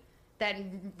joy,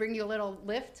 that bring you a little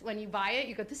lift when you buy it.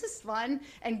 You go, this is fun,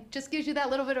 and just gives you that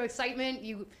little bit of excitement.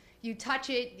 You touch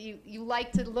it, you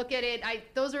like to look at it. I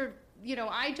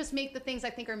just make the things I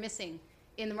think are missing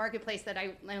in the marketplace that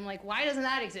I'm like, why doesn't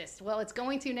that exist? Well, it's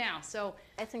going to now. So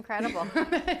it's incredible.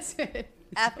 That's it.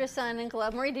 After Sun and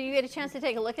Glove, Marie, do you get a chance to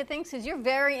take a look at things? Because you're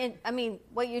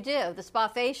what you do, the spa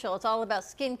facial, it's all about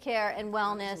skincare and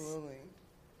wellness. Absolutely.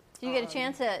 Do you get a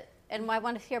chance and I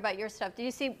want to hear about your stuff. Do you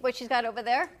see what she's got over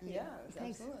there? Yes,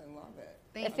 absolutely. I love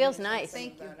it. It feels nice.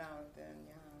 Thank you.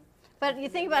 But you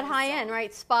think about high-end,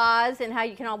 right? Spas and how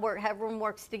you can all have room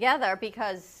works together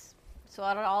because that's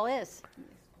what it all is.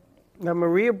 Now,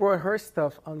 Maria brought her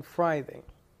stuff on Friday.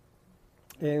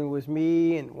 And it was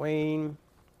me and Wayne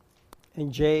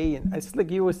and Jay. And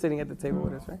Slick, you were sitting at the table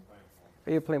with us, right?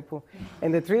 We were playing pool.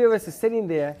 And the three of us are sitting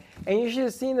there. And you should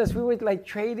have seen us. We were like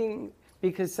trading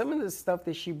because some of the stuff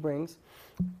that she brings,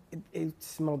 it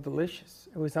smelled delicious.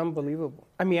 It was unbelievable.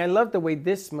 I mean, I love the way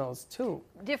this smells too.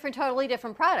 Totally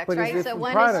different products, But it's right? So different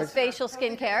one products. is facial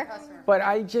skincare. But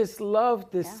I just love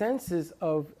the senses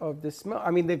of the smell.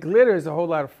 I mean, the glitter is a whole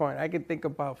lot of fun. I could think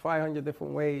about 500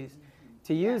 different ways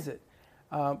to use it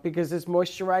because it's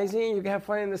moisturizing. You can have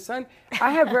fun in the sun.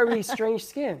 I have very strange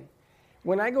skin.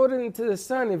 When I go into the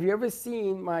sun, if you ever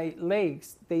seen my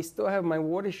legs, they still have my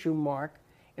water shoe mark.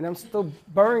 And I'm still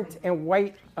burnt and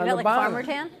white on the like bottom. farmer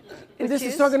tan? And this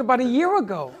is shoes? talking about a year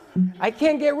ago. I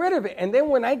can't get rid of it. And then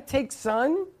when I take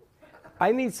sun,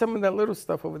 I need some of that little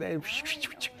stuff over there.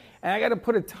 And I got to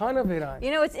put a ton of it on.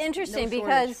 It's interesting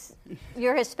because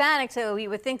you're Hispanic, so you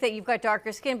would think that you've got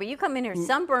darker skin, but you come in here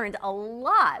sunburned a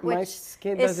lot. My Which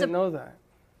skin is doesn't know that.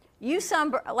 You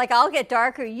sunburn, like I'll get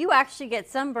darker, you actually get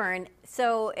sunburn.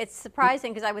 So it's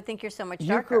surprising because I would think you're so much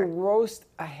darker. You could roast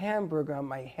a hamburger on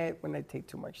my head when I take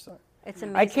too much sun. It's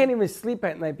amazing. I can't even sleep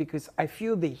at night because I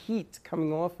feel the heat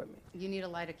coming off of me. You need a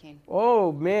lidocaine.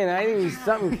 Oh, man, I need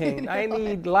something cane. I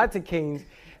need lots of canes.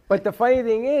 But the funny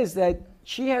thing is that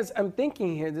I'm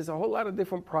thinking here, there's a whole lot of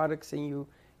different products and you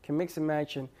can mix and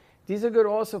match. And these are good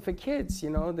also for kids,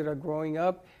 that are growing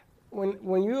up.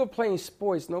 When you were playing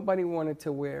sports, nobody wanted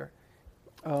to wear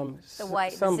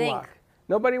sunblock. zinc.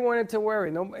 Nobody wanted to wear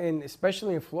it, and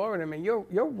especially in Florida. I mean, you're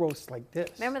roast like this.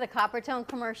 Remember the Coppertone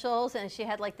commercials, and she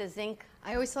had like the zinc.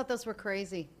 I always thought those were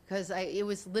crazy because it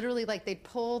was literally like they'd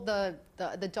pull the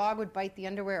dog would bite the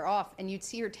underwear off, and you'd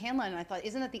see her tan line. And I thought,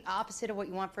 isn't that the opposite of what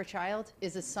you want for a child?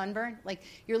 Is a sunburn? Like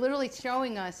you're literally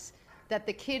showing us that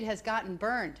the kid has gotten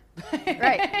burned.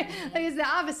 Right. Like it's the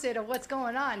opposite of what's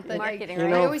going on. But marketing, I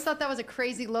right? always thought that was a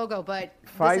crazy logo, but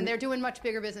listen, they're doing much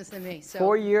bigger business than me. So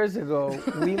 4 years ago,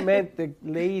 we met the it's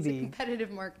a lady. competitive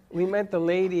market. We met the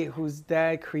lady whose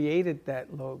dad created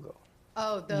that logo.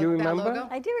 Oh, You remember? that logo?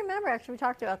 I do remember, actually, we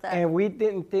talked about that. And we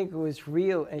didn't think it was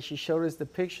real, and she showed us the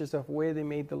pictures of where they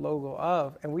made the logo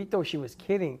of, and we thought she was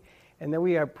kidding. And then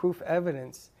we had proof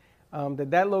evidence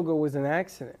that logo was an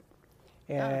accident.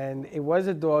 And it was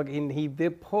a dog, and he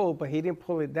did pull, but he didn't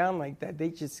pull it down like that. They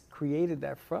just created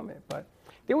that from it. But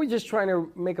they were just trying to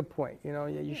make a point,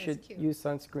 you should use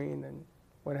sunscreen and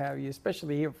what have you,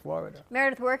 especially here in Florida.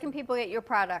 Meredith, where can people get your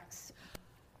products?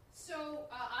 So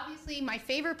obviously my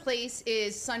favorite place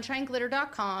is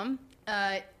sunshineglitter.com.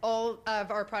 All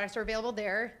of our products are available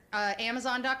there.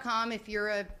 Amazon.com, if you're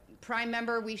a Prime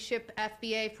member, we ship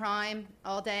FBA Prime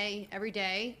all day, every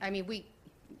day. I mean,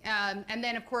 and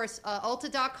then, of course,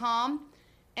 Ulta.com.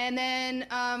 And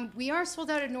then we are sold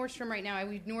out at Nordstrom right now.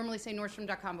 We normally say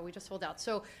Nordstrom.com, but we just sold out.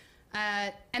 So,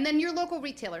 and then your local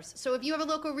retailers. So if you have a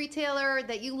local retailer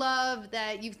that you love,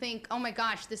 that you think, oh my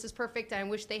gosh, this is perfect, I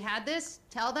wish they had this,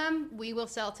 tell them. We will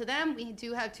sell to them. We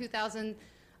do have 2,000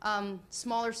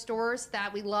 smaller stores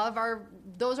that we love.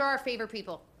 Those are our favorite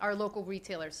people, our local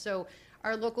retailers. So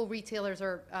our local retailers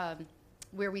are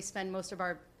where we spend most of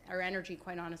our energy,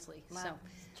 quite honestly. Wow. So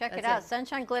check it that's out,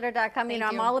 sunshineglitter.com. You Thank know,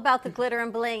 I'm you. all about the glitter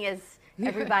and bling, as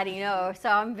everybody knows. So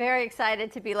I'm very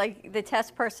excited to be like the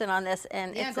test person on this,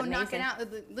 and Yeah, it's go amazing. knock it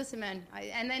out. Listen, man,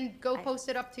 and then go post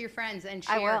it up to your friends and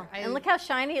I share. will. And look how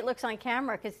shiny it looks on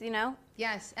camera, because, you know.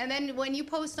 Yes, and then when you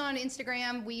post on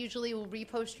Instagram, we usually will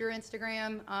repost your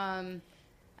Instagram.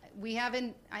 We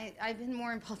haven't. I've been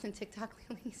more involved in TikTok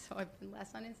lately, so I've been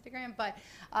less on Instagram. But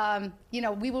you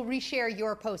know, we will reshare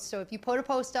your post. So if you put a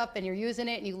post up and you're using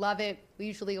it and you love it, we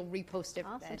usually will repost it.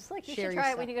 Awesome. and Slick, you share should your try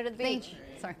it stuff. when you go to the Thank beach.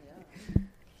 you. Sorry.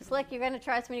 Slick, you're going to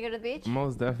try this when you go to the beach?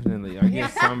 Most definitely. I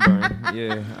get sunburned.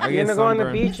 Yeah, I You're get gonna go on the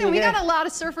sunburned. beach? Listen, we got a lot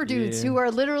of surfer dudes Yeah. who are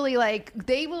literally like,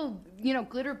 they will, you know,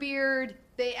 glitter beard.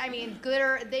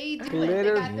 Glitter. They do it.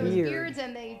 Glitter They got those beard. beards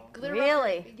and they glitter.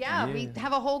 Really? Yeah, Yeah. we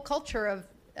have a whole culture of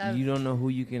You don't know who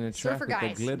you can attract surfer with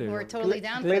guys the glitter. who are totally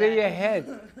down Glitter for that. your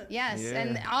head. Yes, Yeah.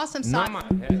 and Awesome Not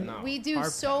Sauce. my head, no. We do Our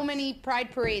so past. many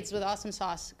pride parades with Awesome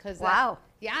Sauce because Wow.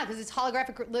 yeah, because it's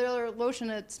holographic glitter lotion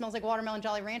that smells like watermelon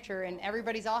Jolly Rancher, and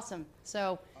everybody's awesome.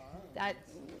 So that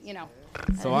you know,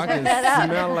 So I can that up.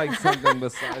 smell like something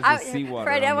besides the seawater.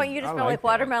 Fred, I mean, want you to smell like that.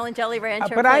 watermelon jelly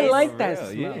rancher. But I please. like that For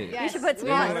real, smell. yeah. yes, You should put we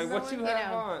some do, Like, what you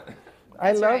have know. on? I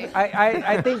That's love. right.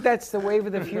 I think that's the wave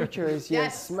of the future. Is your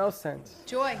Yes. smell sense.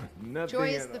 Joy. Nothing Joy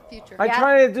is at the all. future. I'm Yeah.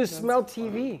 trying to do smell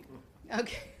TV.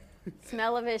 Okay.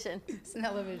 Smell-o-vision.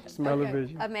 Smell-o-vision.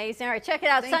 Smell-o-vision. Amazing. All right, check it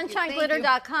out. Thank you, thank you.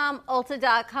 SunshineGlitter.com,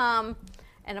 Ulta.com.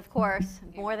 And of course,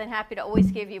 more than happy to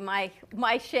always give you my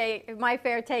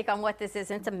fair take on what this is.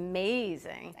 It's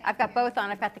amazing. I've got both on.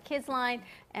 I've got the kids line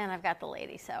and I've got the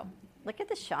ladies. So look at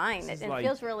the shine. This is It like-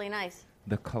 feels really nice.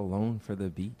 The cologne for the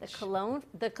beach.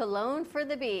 The cologne for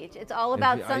the beach. It's all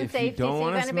about sun if safety. you don't So you're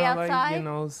want going to to be smell outside. like, you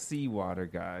know, seawater,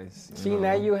 guys. See,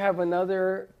 now you have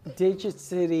another Digit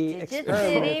City Digit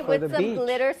experiment City for with the some beach.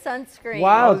 glitter sunscreen.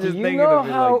 Wow, was do just you thinking know of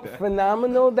it how like that.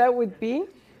 phenomenal that would be?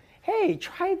 Hey,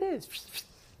 try this.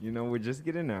 You know, we're just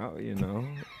getting out, you know.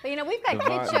 But you know, we've got The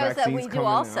kids shows that we vaccine's do coming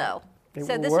also. out. It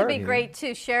So will this would be work. great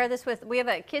to share this with. We have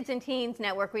a Kids and Teens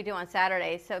network we do on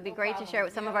Saturdays, so it'd be great to share it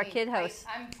with some of our kid hosts.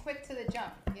 I'm quick to the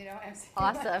jump. You know what I'm saying?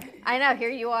 Awesome. I know, here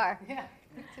you are. Yeah,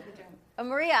 quick to the jump.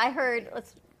 Maria, I heard,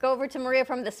 let's go over to Maria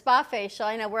from the Spa Facial.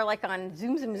 I know we're like on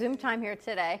Zoom time here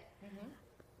today.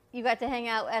 You got to hang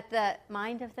out at the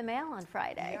Mind of the Male on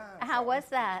Friday. Yeah, How was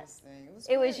that?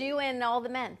 interesting. It was great. you and all the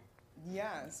men.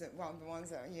 Yes, well, the ones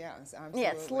that, yes, absolutely.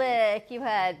 Yeah, Slick, you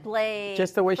had Blake,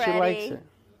 Just the way she likes Freddie it.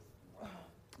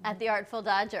 at the Artful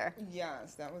Dodger.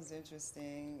 Yes, that was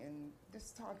interesting, and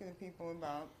just talking to people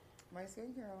about my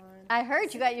skincare line. I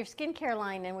heard you got your skincare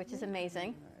line in, which is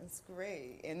amazing. It's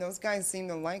great, and those guys seem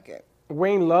to like it.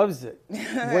 Wayne loves it.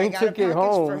 I Wayne got a took it package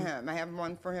home. for him. I have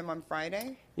one for him on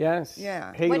Friday. Yes.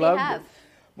 Yeah. He What do you loved have? it.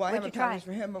 Well, I have a What'd you try? package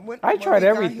for him, but what I what tried we got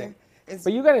everything. here is-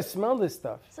 But you got to smell this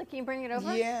stuff. Slick, can you bring it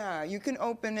over? Yeah, you can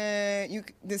open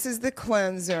it. This is the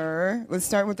cleanser. Let's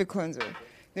start with the cleanser.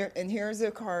 There, and here's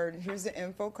the card. Here's the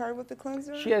info card with the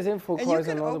cleanser. She has info and cards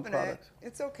you can on all the open products. it.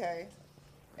 It's okay.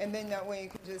 And then that way you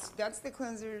can just, that's the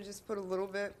cleanser. Just put a little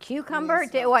bit. Cucumber?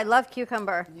 Yes. Oh, I love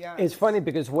cucumber. Yeah. It's funny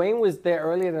because Wayne was there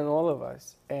earlier than all of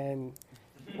us. And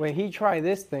when he tried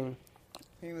this thing,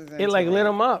 He was it like into lit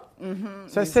him up. Mm-hmm.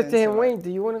 So I said to him, Wayne, do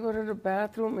you want to go to the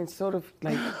bathroom and sort of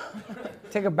like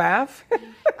take a bath?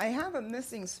 I have a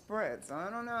missing spritz. I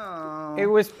don't know. It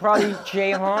was probably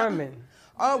Jay Harmon.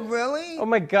 Oh, really? Oh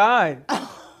my God.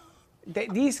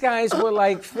 These guys were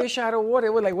like fish out of water. They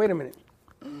were like, wait a minute.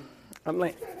 I'm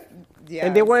like, Yeah.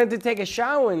 and they wanted to take a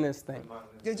shower in this thing.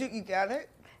 Did you get it?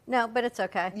 No, but it's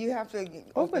okay. You have to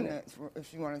open it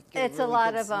if you want to get It's a a really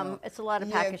lot good of smell. it's a lot of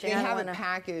Yeah, packaging. they I don't have wanna... it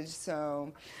packaged,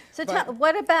 so. So but-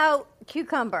 what about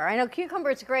cucumber? I know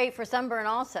cucumber is great for sunburn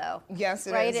also. Yes,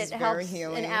 it right? is. It's It very helps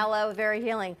healing. in aloe, very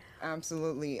healing.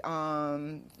 Absolutely.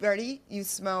 Freddie, you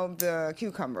smelled the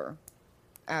cucumber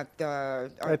at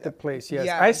the place, yes.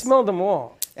 Yes. I smelled them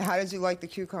all. How did you like the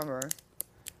cucumber?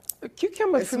 The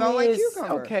cucumber It for smelled me like is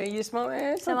cucumber. okay. You smell it?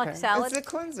 It's Smell like okay. salad? It's a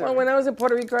cleanser. Well, when I was in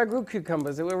Puerto Rico, I grew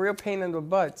cucumbers. They were a real pain in the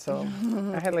butt, so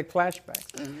I had like flashbacks.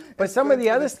 But It's some of good the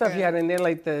for other the stuff you skin. had in there,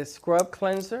 like the scrub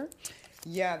cleanser.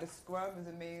 Yeah, the scrub is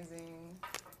amazing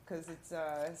because it's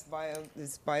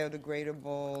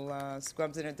biodegradable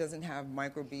scrubs, and it doesn't have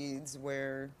microbeads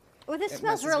where. Oh, this it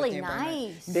smells messes with really the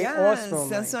environment. nice. They all Yes, smell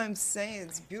that's nice. what I'm saying.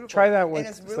 It's beautiful. Try that one. And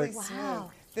it's really It's like- smooth.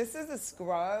 Wow. This is a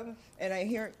scrub, and I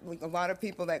hear like a lot of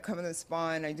people that come in the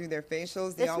spa and I do their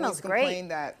facials. They This always smells great. complain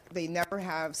that they never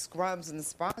have scrubs in the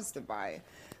spas to buy.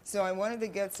 So I wanted to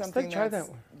get something try that's,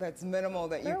 that one. that's minimal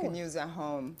that you That can one. use at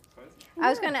home. I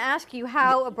was going to ask you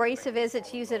how abrasive is it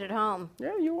to use it at home?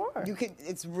 Yeah, you are. You can.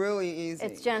 It's really easy.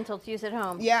 It's gentle to use at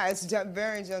home. Yeah, it's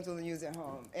very gentle to use at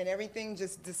home, and everything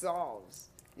just dissolves.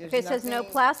 There's It says no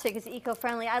nothing- plastic, it's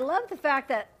eco-friendly. I love the fact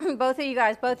that both of you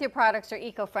guys, both your products are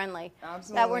eco-friendly.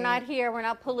 Absolutely. That we're not here, we're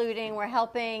not polluting, we're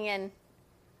helping, and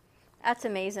that's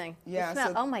amazing. The Yeah, smell-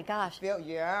 so- oh my gosh.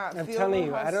 I'm telling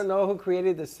you, I don't know who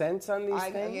created the scents on these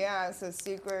things. Yeah, it's a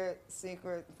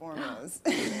secret formulas.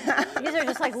 These are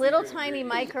just like little tiny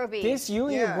microbeads. This, you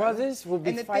and your brothers will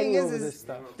be And the fighting thing over is this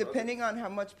stuff. depending on how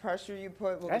much pressure you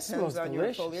put will That depends smells on your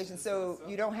delicious. foliation. So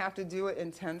you don't have to do it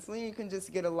intensely. You can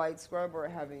just get a light scrub or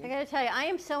a heavy. I gotta tell you, I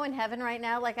am so in heaven right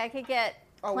now. Like I could get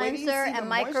Oh, wait till you cleanser see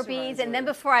and the microbeads, and then moisturizer.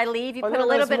 before I leave, you Oh, put no, a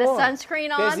little there's bit more. of sunscreen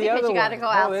There's on the because other you gotta one.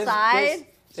 go Oh, there's- outside.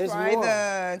 there's Try more.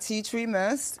 the tea tree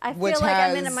mist. I which feel like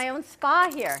I'm has in my own spa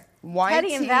here. white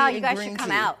Teddy and tea Val, you and guys green should come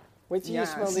tea. out. Wait till you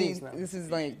smell see, these now. this is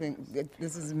like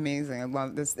this is amazing. I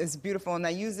love this. It's beautiful, and I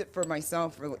use it for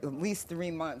myself for at least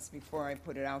 3 months before I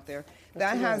put it out there.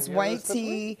 That good. has Yeah, white that's slippery.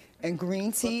 tea and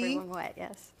green Slippery tea. when wet,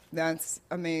 yes. That's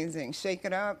amazing. Shake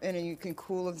it up, and then you can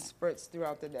cool and spritz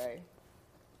throughout the day.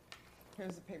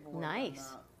 Here's the paperwork. on Nice.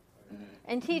 that.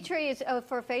 And tea tree is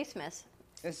for face mist.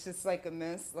 It's just like a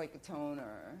mist, like a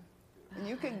toner, and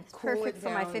you can It's cool perfect it for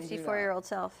my down and do that. 54-year-old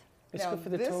self. It's Now, good for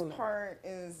the this toner. part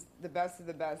is the best of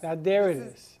the best. Now, there This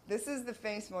it is. This is the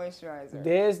face moisturizer.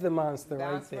 There's the monster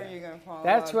right That's there. where you're gonna fall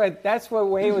That's off. what. That's what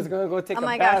Wayne was going to go take Oh a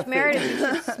my bath gosh, Meredith, in.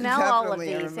 you should smell all of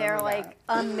Definitely, I these. They're remember like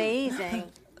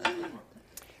amazing.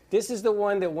 This is the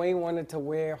one that Wayne wanted to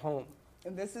wear home.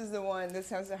 And this is the one. This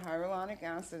has a hyaluronic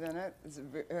acid in it. It's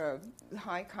a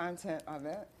high content of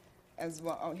it, as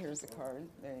well. Oh, here's the card.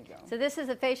 There you go. So this is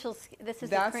a facial. This is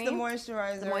That's the the cream.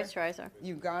 moisturizer. The moisturizer.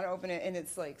 You gotta open it, and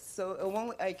it's like so. It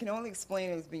won't, I can only explain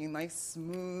it as being nice,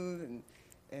 smooth,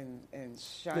 and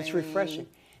shiny. It's refreshing.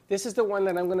 This is the one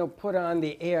that I'm going to put on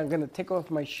the air. I'm going to take off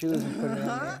my shoes and put it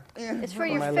on there. Yeah. It's for On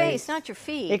your my face, legs. not your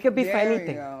feet. It could be for There you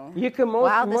anything. go. You can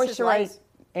Wow, this is light. moisturize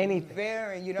anything.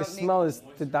 Very. You The don't need. smell is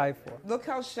to die for. Look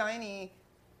how shiny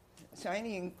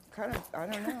and kind of. I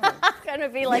don't know. I'm gonna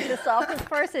be like the softest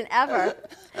person ever.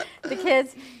 The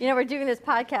kids, you know, we're doing this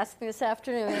podcast this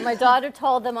afternoon, and my daughter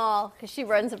told them all because she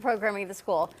runs the programming of the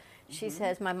school. She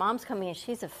says, "My mom's coming in.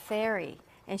 She's a fairy,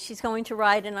 and she's going to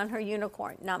ride in on her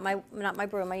unicorn, not my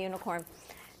broom, my unicorn."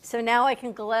 So now I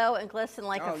can glow and glisten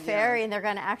like Oh, a fairy, yeah. and they're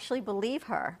going to actually believe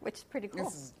her, which is pretty cool.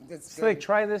 This is So like,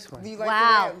 try this one. Do you like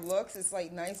Wow. the way it looks? It's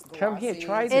like nice glossy. Come here,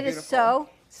 try It's this. It is beautiful. so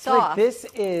So like, soft. this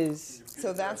is.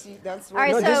 So that's All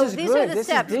right, No, so this is these good. are the This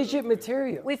steps. is digit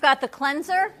material. We've got the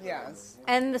cleanser Yes.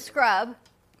 and the scrub.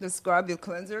 The scrub, the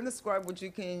cleanser and the scrub, which you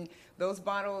can, those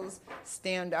bottles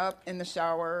stand up in the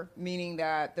shower, meaning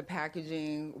that the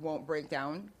packaging won't break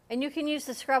down. And you can use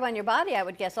the scrub on your body, I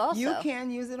would guess, also. You can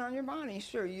use it on your body,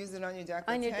 sure. Use it on your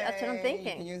décolleté. That's what I'm You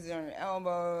thinking. can use it on your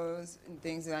elbows and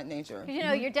things of that nature. 'Cause, you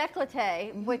know, your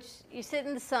décolleté, which you sit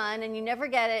in the sun and you never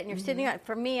get it, and you're sitting on,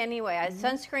 for me anyway, I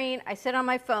sunscreen, I sit on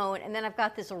my phone, and then I've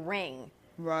got this ring.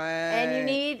 Right. And you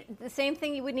need the same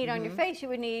thing you would need on your face, you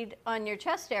would need on your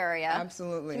chest area.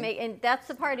 Absolutely. To make, and that's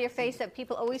the part of your face that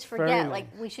people always Very forget. nice. Like,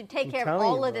 we should take I'm care of telling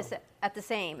all you, of bro. this at the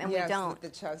same, and yes, we don't. the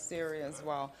chest area as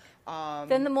well.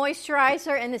 Then the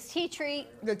moisturizer and this tea tree.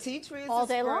 The tea tree is All a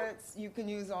day long? spritz you can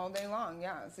use all day long.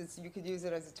 Yes, you could use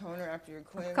it as a toner after your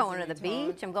cleanse. I'm going to and the your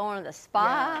tone. beach, I'm going to the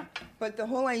spa. Yeah. But the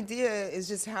whole idea is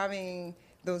just having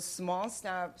those small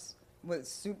steps with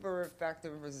super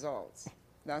effective results.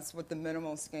 That's what the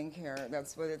minimal skincare,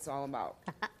 that's what it's all about.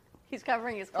 He's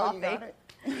covering his Oh, coffee. you got it?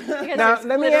 Because Now, there's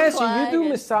let me glitter ask you. You flying do and-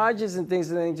 massages and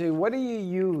things of that nature. What do you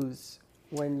use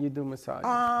when you do massages?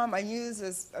 I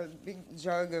use a big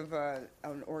jug of an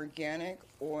organic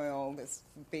oil that's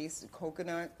based in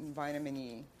coconut and vitamin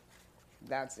E.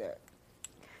 That's it.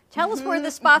 Tell us where the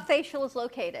spa facial is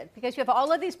located, because you have all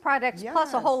of these products plus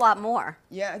a Yes. whole lot more.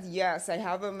 Yes, I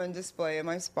have them on display in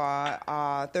my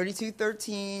spa.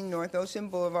 3213 North Ocean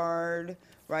Boulevard,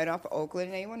 right off of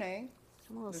Oakland and A1A.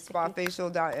 I'm a little The sticky.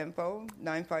 spafacial.info,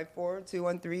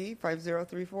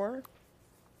 954-213-5034.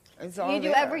 It's all You do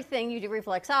there. everything. You do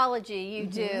reflexology, you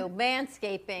do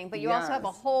manscaping, but you also have a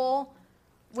Yes. whole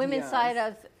women's Yes. side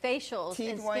of facials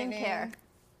Teeth and whitening. skincare.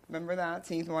 Remember that?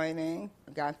 Teeth whitening.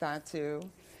 I got that too.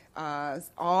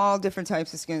 All different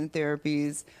types of skin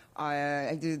therapies.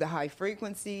 I do the high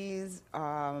frequencies.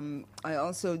 I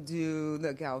also do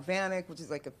the galvanic, which is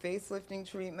like a facelifting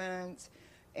treatment.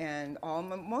 And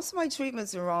most of my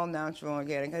treatments are all natural and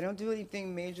organic. I don't do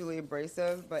anything majorly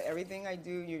abrasive, but everything I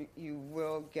do, you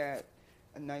will get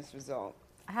a nice result.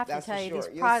 I have That's to tell for you, sure. these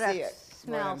You'll see products it.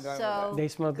 smell I'm going so with They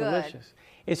smell good. delicious.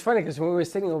 It's funny because when we were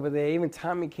sitting over there, even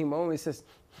Tommy came over and says,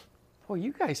 "Oh,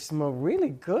 you guys smell really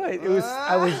good." It was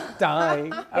I was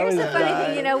dying. I Here's was the funny dying.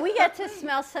 thing, you know, we get to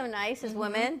smell so nice as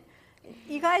women.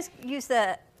 You guys use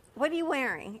what are you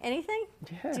wearing? Anything?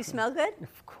 Yeah. Do you smell good?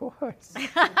 Of course.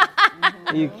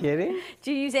 Are you kidding? Would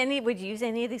you use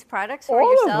any of these products for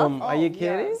All yourself? of them. Are you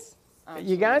kidding? Yes.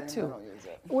 You got Absolutely, to. I don't use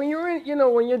it. When you're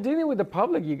in, when you're dealing with the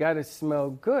public, you got to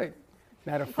smell good,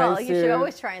 not offensive. Well, you should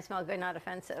always try and smell good, not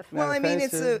offensive. Not Well, I mean,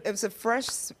 offensive. it's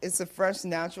a fresh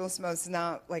natural smell. It's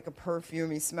not like a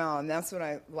perfumey smell, and that's what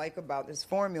I like about this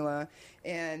formula.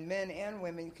 And men and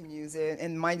women can use it.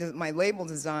 And my label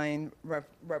design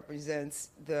represents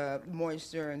the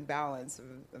moisture and balance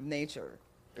of nature.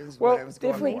 Is what I Well, was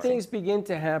going different for. things begin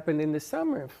to happen in the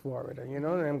summer in Florida, and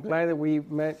I'm glad that we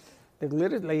met the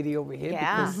glitter lady over here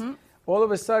Yeah. because all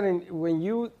of a sudden, when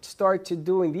you start to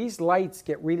doing these lights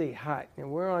get really hot,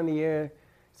 and we're on the air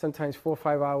sometimes 4 or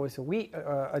 5 hours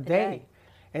a day.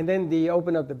 And then they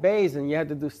open up the bays, and you have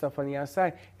to do stuff on the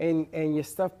outside, and your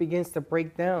stuff begins to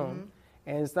break down.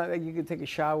 And it's not like you can take a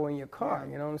shower in your car,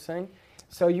 you know what I'm saying?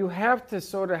 So you have to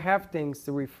sort of have things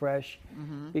to refresh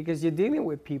because you're dealing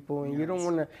with people, and you don't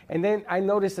want to. And then I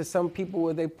noticed that some people,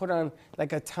 where they put on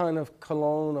like a ton of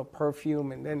cologne or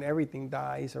perfume, and then everything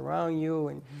dies around you,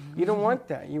 and you don't want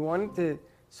that. You want it to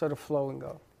sort of flow and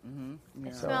go.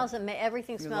 It smells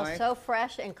everything You smells like? so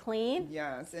fresh and clean.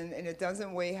 Yes, and it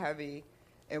doesn't weigh heavy.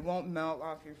 It won't melt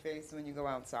off your face when you go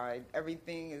outside.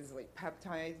 Everything is like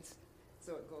peptides,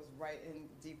 so it goes right in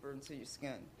deeper into your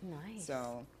skin. Nice.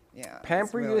 So, yeah. it's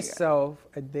Pamper really good. yourself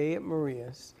a day at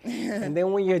Maria's. And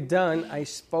then when you're done, I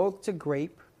spoke to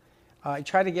Grape. I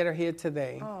tried to get her here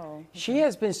today. Oh, She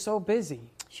has been so busy.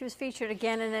 She was featured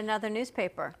again in another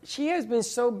newspaper. She has been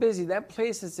so busy. That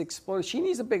place has exploded. She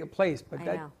needs a bigger place, but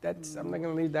I know. that's I'm not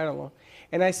going to leave that alone.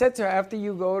 And I said to her, after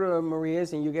you go to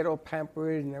Maria's and you get all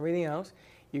pampered and everything else,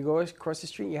 you go across the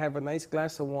street, you have a nice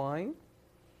glass of wine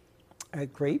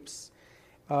at Grapes.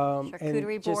 And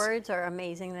Charcuterie just- boards are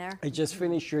amazing there. I just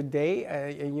finished your day,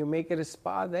 and you make it a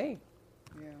spa day.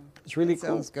 Yeah. It's really That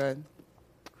cool. sounds good.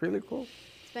 Really cool.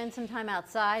 Spend some time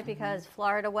outside because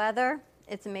Florida weather,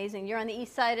 it's amazing. You're on the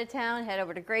east side of town, head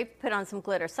over to Grape, put on some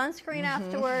glitter sunscreen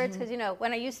afterwards. Because,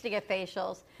 when I used to get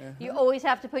facials, you always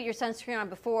have to put your sunscreen on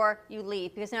before you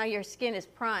leave because now your skin is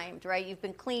primed, right? You've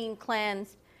been clean,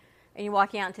 cleansed, and you're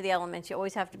walking out into the elements. You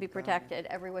always have to be protected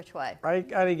every which way. I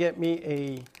got to get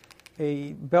me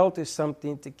a belt or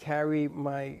something to carry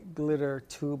my glitter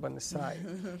tube on the side.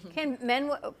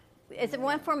 Is it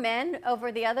one for men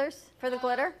over the others for the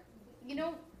glitter?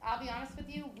 I'll be honest with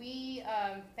you. We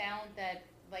found that,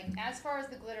 as far as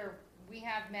the glitter, we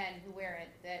have men who wear it.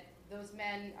 That those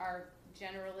men are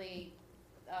generally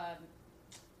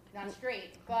not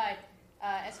straight. But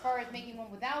as far as making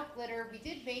one without glitter, we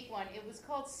did make one. It was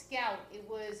called Scout. It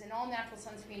was an all-natural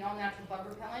sunscreen, all-natural bug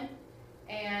repellent.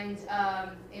 And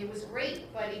it was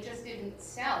great, but it just didn't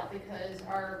sell because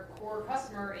our core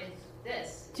customer is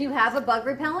this. Do you have a bug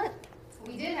repellent?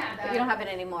 We did have that. But you don't have it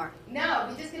anymore. No,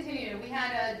 we discontinued it. We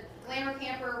had a Glamour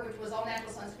Camper, which was all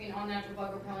natural sunscreen, all natural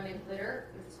bug repellent and glitter,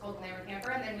 which was called Glamour Camper,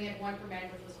 and then we had one for men,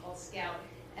 which was called Scout.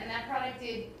 And that product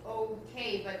did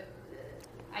okay, but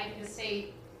I can just say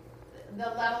the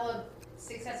level of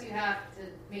success you have to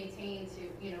maintain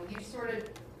you sort of,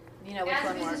 which as a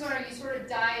one business works. owner, you sort of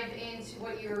dive into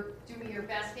what you're doing your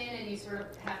best in, and you sort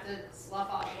of have to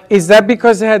slough off. Is that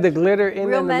because it had the glitter in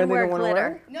Real and the men men wear didn't want to wear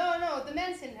glitter. it? No, the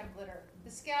men's didn't have glitter. The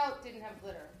Scout didn't have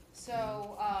glitter.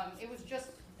 So it was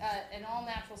just an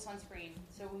all-natural sunscreen.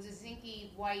 So it was a zinky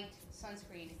white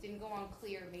sunscreen. It didn't go on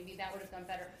clear. Maybe that would have done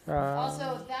better.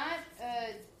 Also,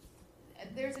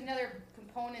 there's another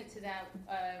component to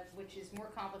that, which is more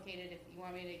complicated if you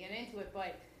want me to get into it.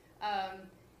 But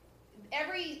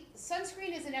every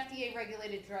sunscreen is an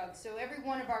FDA-regulated drug. So every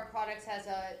one of our products has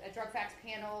a drug facts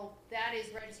panel that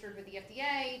is registered with the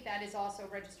FDA. That is also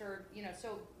registered,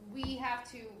 so we have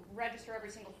to register every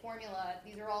single formula.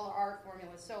 These are all our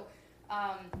formulas. So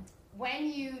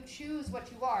when you choose what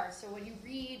you are, so when you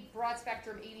read broad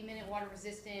spectrum, 80-minute water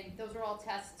resistant, those are all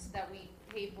tests that we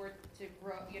paid for to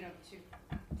grow,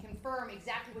 to confirm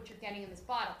exactly what you're getting in this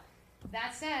bottle.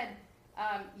 That said,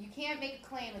 you can't make a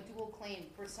claim, a dual claim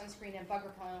for sunscreen and bug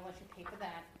repellent unless you pay for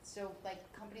that. So,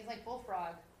 companies like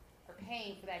Bullfrog are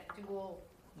paying for that dual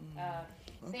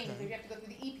thing because you have to go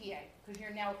through the EPA because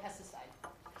you're now a pesticide.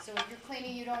 So if you're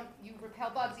claiming you repel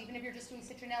bugs, even if you're just doing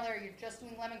citronella or you're just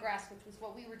doing lemongrass, which was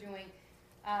what we were doing,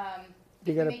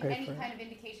 You if gotta make pay any for it. kind of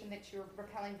indication that you're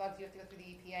repelling bugs, you have to go through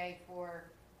the EPA for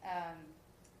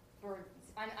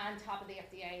on top of the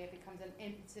FDA. It becomes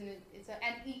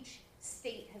and each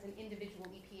state has an individual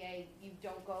EPA. You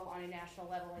don't go on a national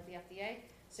level like the FDA.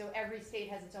 So every state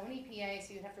has its own EPA,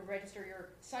 so you have to register your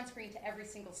sunscreen to every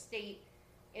single state.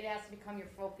 It has to become your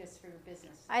focus for your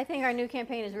business. I think our new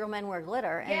campaign is Real Men Wear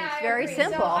Glitter, and Yeah, it's I very agree.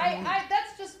 simple.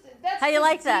 So that's How you just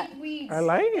like that? deep weeds. I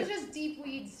like It's it. just deep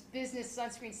weeds business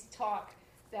sunscreens talk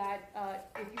that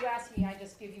if you ask me, I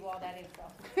just give you all that info.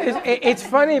 It's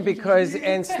funny because,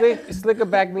 and Slicker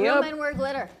backed me Real up. Men Wear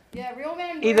Glitter. Yeah, Real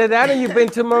Men. Either that or you've been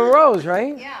to Monroe's,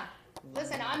 right? Yeah.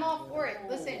 Listen, I'm all for it.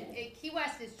 Listen, Key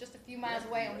West is just a few miles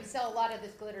away, and we sell a lot of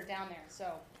this glitter down there. So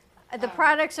The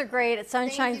products are great at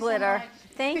Sunshine you so Glitter. much.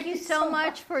 Thank you so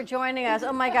much for joining us.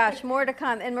 Oh my gosh, more to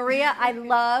come. And Maria, I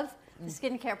love the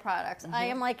skincare products. I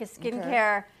am like a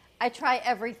skincare. I try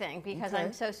everything because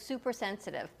I'm so super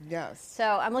sensitive. Yes.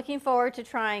 So I'm looking forward to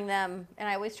trying them, and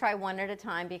I always try one at a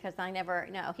time because I never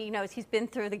know. He knows, he's been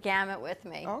through the gamut with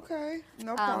me. Okay,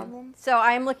 no problem. So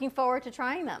I'm looking forward to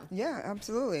trying them. Yeah,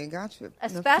 absolutely. Got you.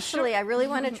 Especially, I really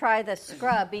want to try the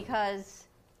scrub because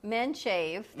men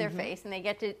shave their face and they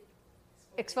get to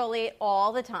exfoliate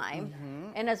all the time.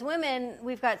 And as women,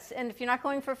 we've got, and if you're not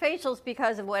going for facials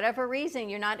because of whatever reason,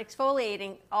 you're not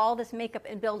exfoliating, all this makeup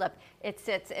and buildup, it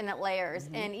sits and it layers.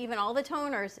 And even all the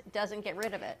toners doesn't get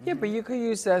rid of it. Yeah, but you could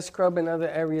use that scrub in other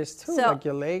areas too, So, like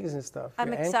your legs and stuff. I'm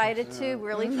your ankles. excited to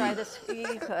really try this.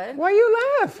 You could. Why you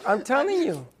laugh? I'm telling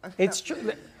you. It's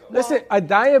true. Listen, a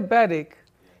diabetic,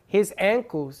 his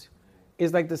ankles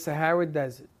is like the Sahara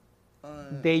Desert.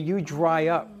 You dry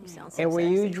up. You sound so And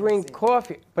when you sexy. drink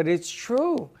coffee, but it's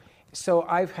true. So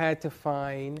I've had to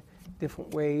find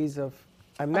different ways of,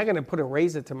 I'm not going to put a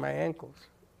razor to my ankles.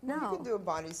 You can do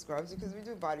body scrubs because we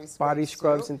do body scrubs. Body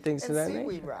scrubs too, and things of that seaweed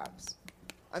nature. wraps.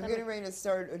 I'm getting ready to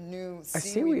start a new A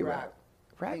seaweed seaweed wrap. wrap.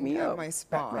 Wrap thing me at up. my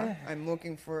spa. Batman. I'm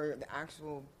looking for the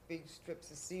actual big strips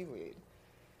of seaweed.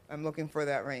 I'm looking for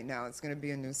that right now. It's going to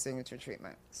be a new signature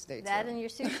treatment. Stay tuned. That and your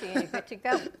sushi, and you're good to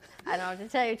go. I don't know what to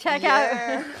tell you. Check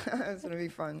Yeah, it's going to be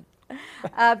fun.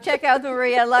 out. Check out the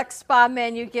Maria Lux Spa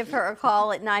menu. Give her a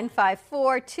call at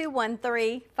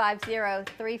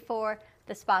 954-213-5034.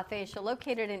 The Spa Facial,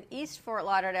 located in East Fort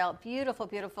Lauderdale. Beautiful,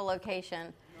 beautiful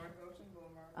location.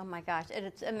 Oh my gosh,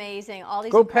 it's amazing. All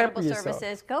these Go incredible pamper yourself.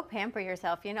 services. Go pamper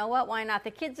yourself. You know what? Why not?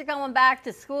 The kids are going back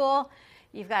to school.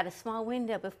 You've got a small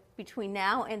window between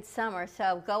now and summer,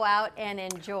 so go out and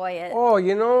enjoy it. Oh,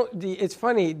 you know, it's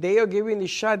funny. They are giving the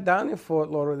shot down in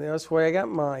Fort Lauderdale. That's where I got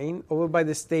mine, over by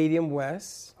the Stadium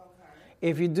West. Okay.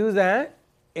 If you do that,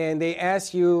 and they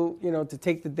ask you, to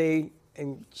take the day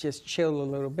and just chill a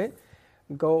little bit,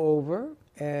 go over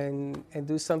and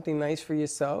do something nice for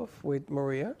yourself with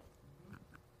Maria,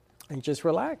 and just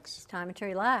relax. It's time to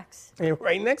relax. And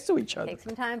right next to each other. Take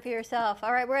some time for yourself.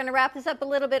 All right, we're going to wrap this up a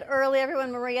little bit early,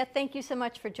 everyone. Maria, thank you so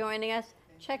much for joining us.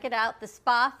 Check it out,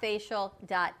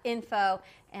 thespafacial.info,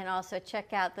 and also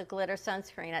check out the glitter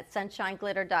sunscreen at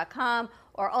sunshineglitter.com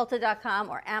or ulta.com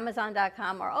or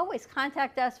amazon.com, or always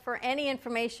contact us for any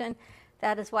information.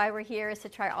 That is why we're here, is to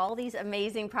try all these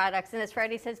amazing products. And as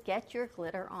Freddie says, get your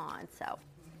glitter on. So,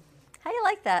 how you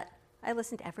like that? I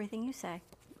listen to everything you say.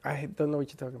 I don't know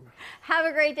what you're talking about. Have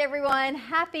a great day, everyone.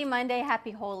 Happy Monday. Happy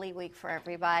Holy Week for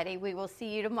everybody. We will see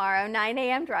you tomorrow, 9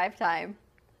 a.m. drive time.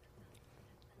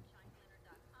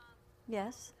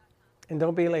 Yes? And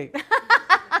don't be late.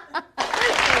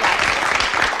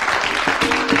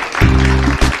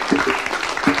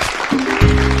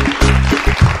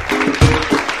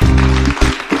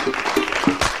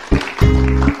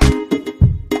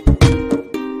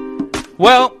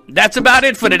 Well, that's about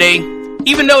it for today.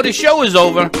 Even though the show is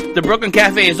over, the Brooklyn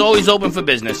Cafe is always open for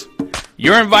business.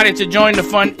 You're invited to join the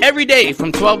fun every day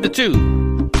from 12 to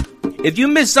 2. If you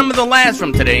missed some of the laughs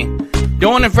from today,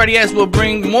 Dawn and Freddie S. will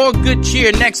bring more good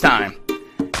cheer next time.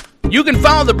 You can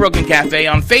follow the Brooklyn Cafe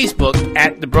on Facebook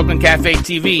at the Brooklyn Cafe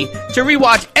TV to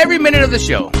rewatch every minute of the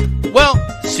show. Well,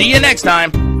 see you next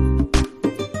time.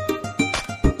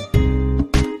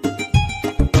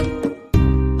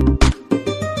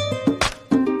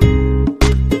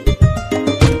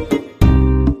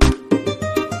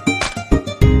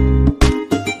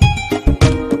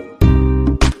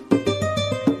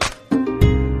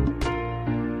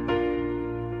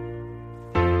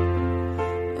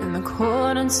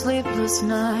 Sleepless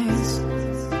nights,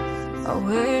 I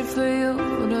wait for you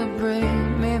to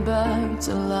bring me back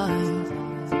to life.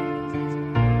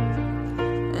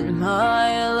 In my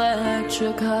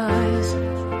electric eyes,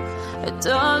 it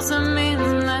doesn't mean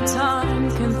that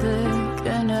time can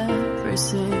thicken every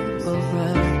single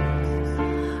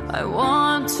breath. I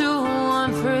want to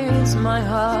unfreeze my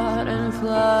heart and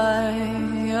fly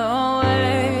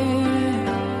away.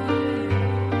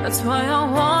 That's why I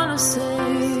wanna stay.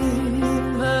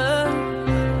 But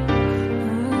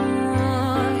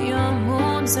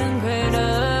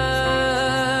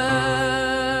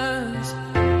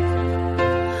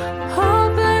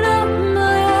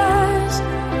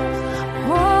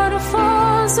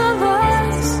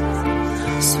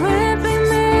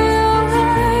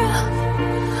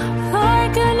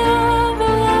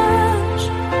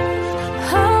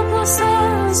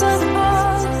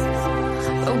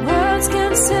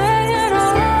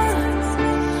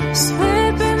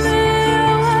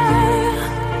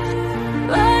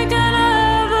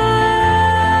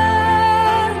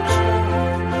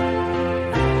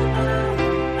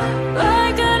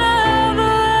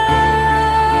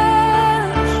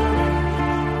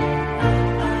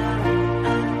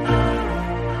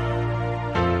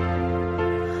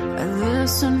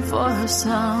listen for a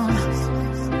sound,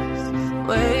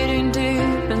 waiting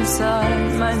deep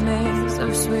inside my maze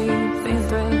of sweeping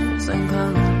thrills and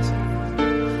colors,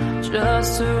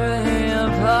 just a ray of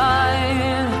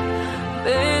light,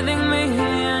 bathing me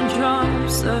in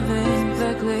drops of ink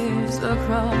that gleams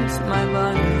across my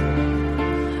body.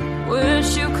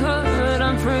 Wish you could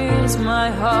unfreeze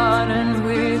my heart and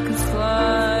we could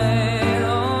fly.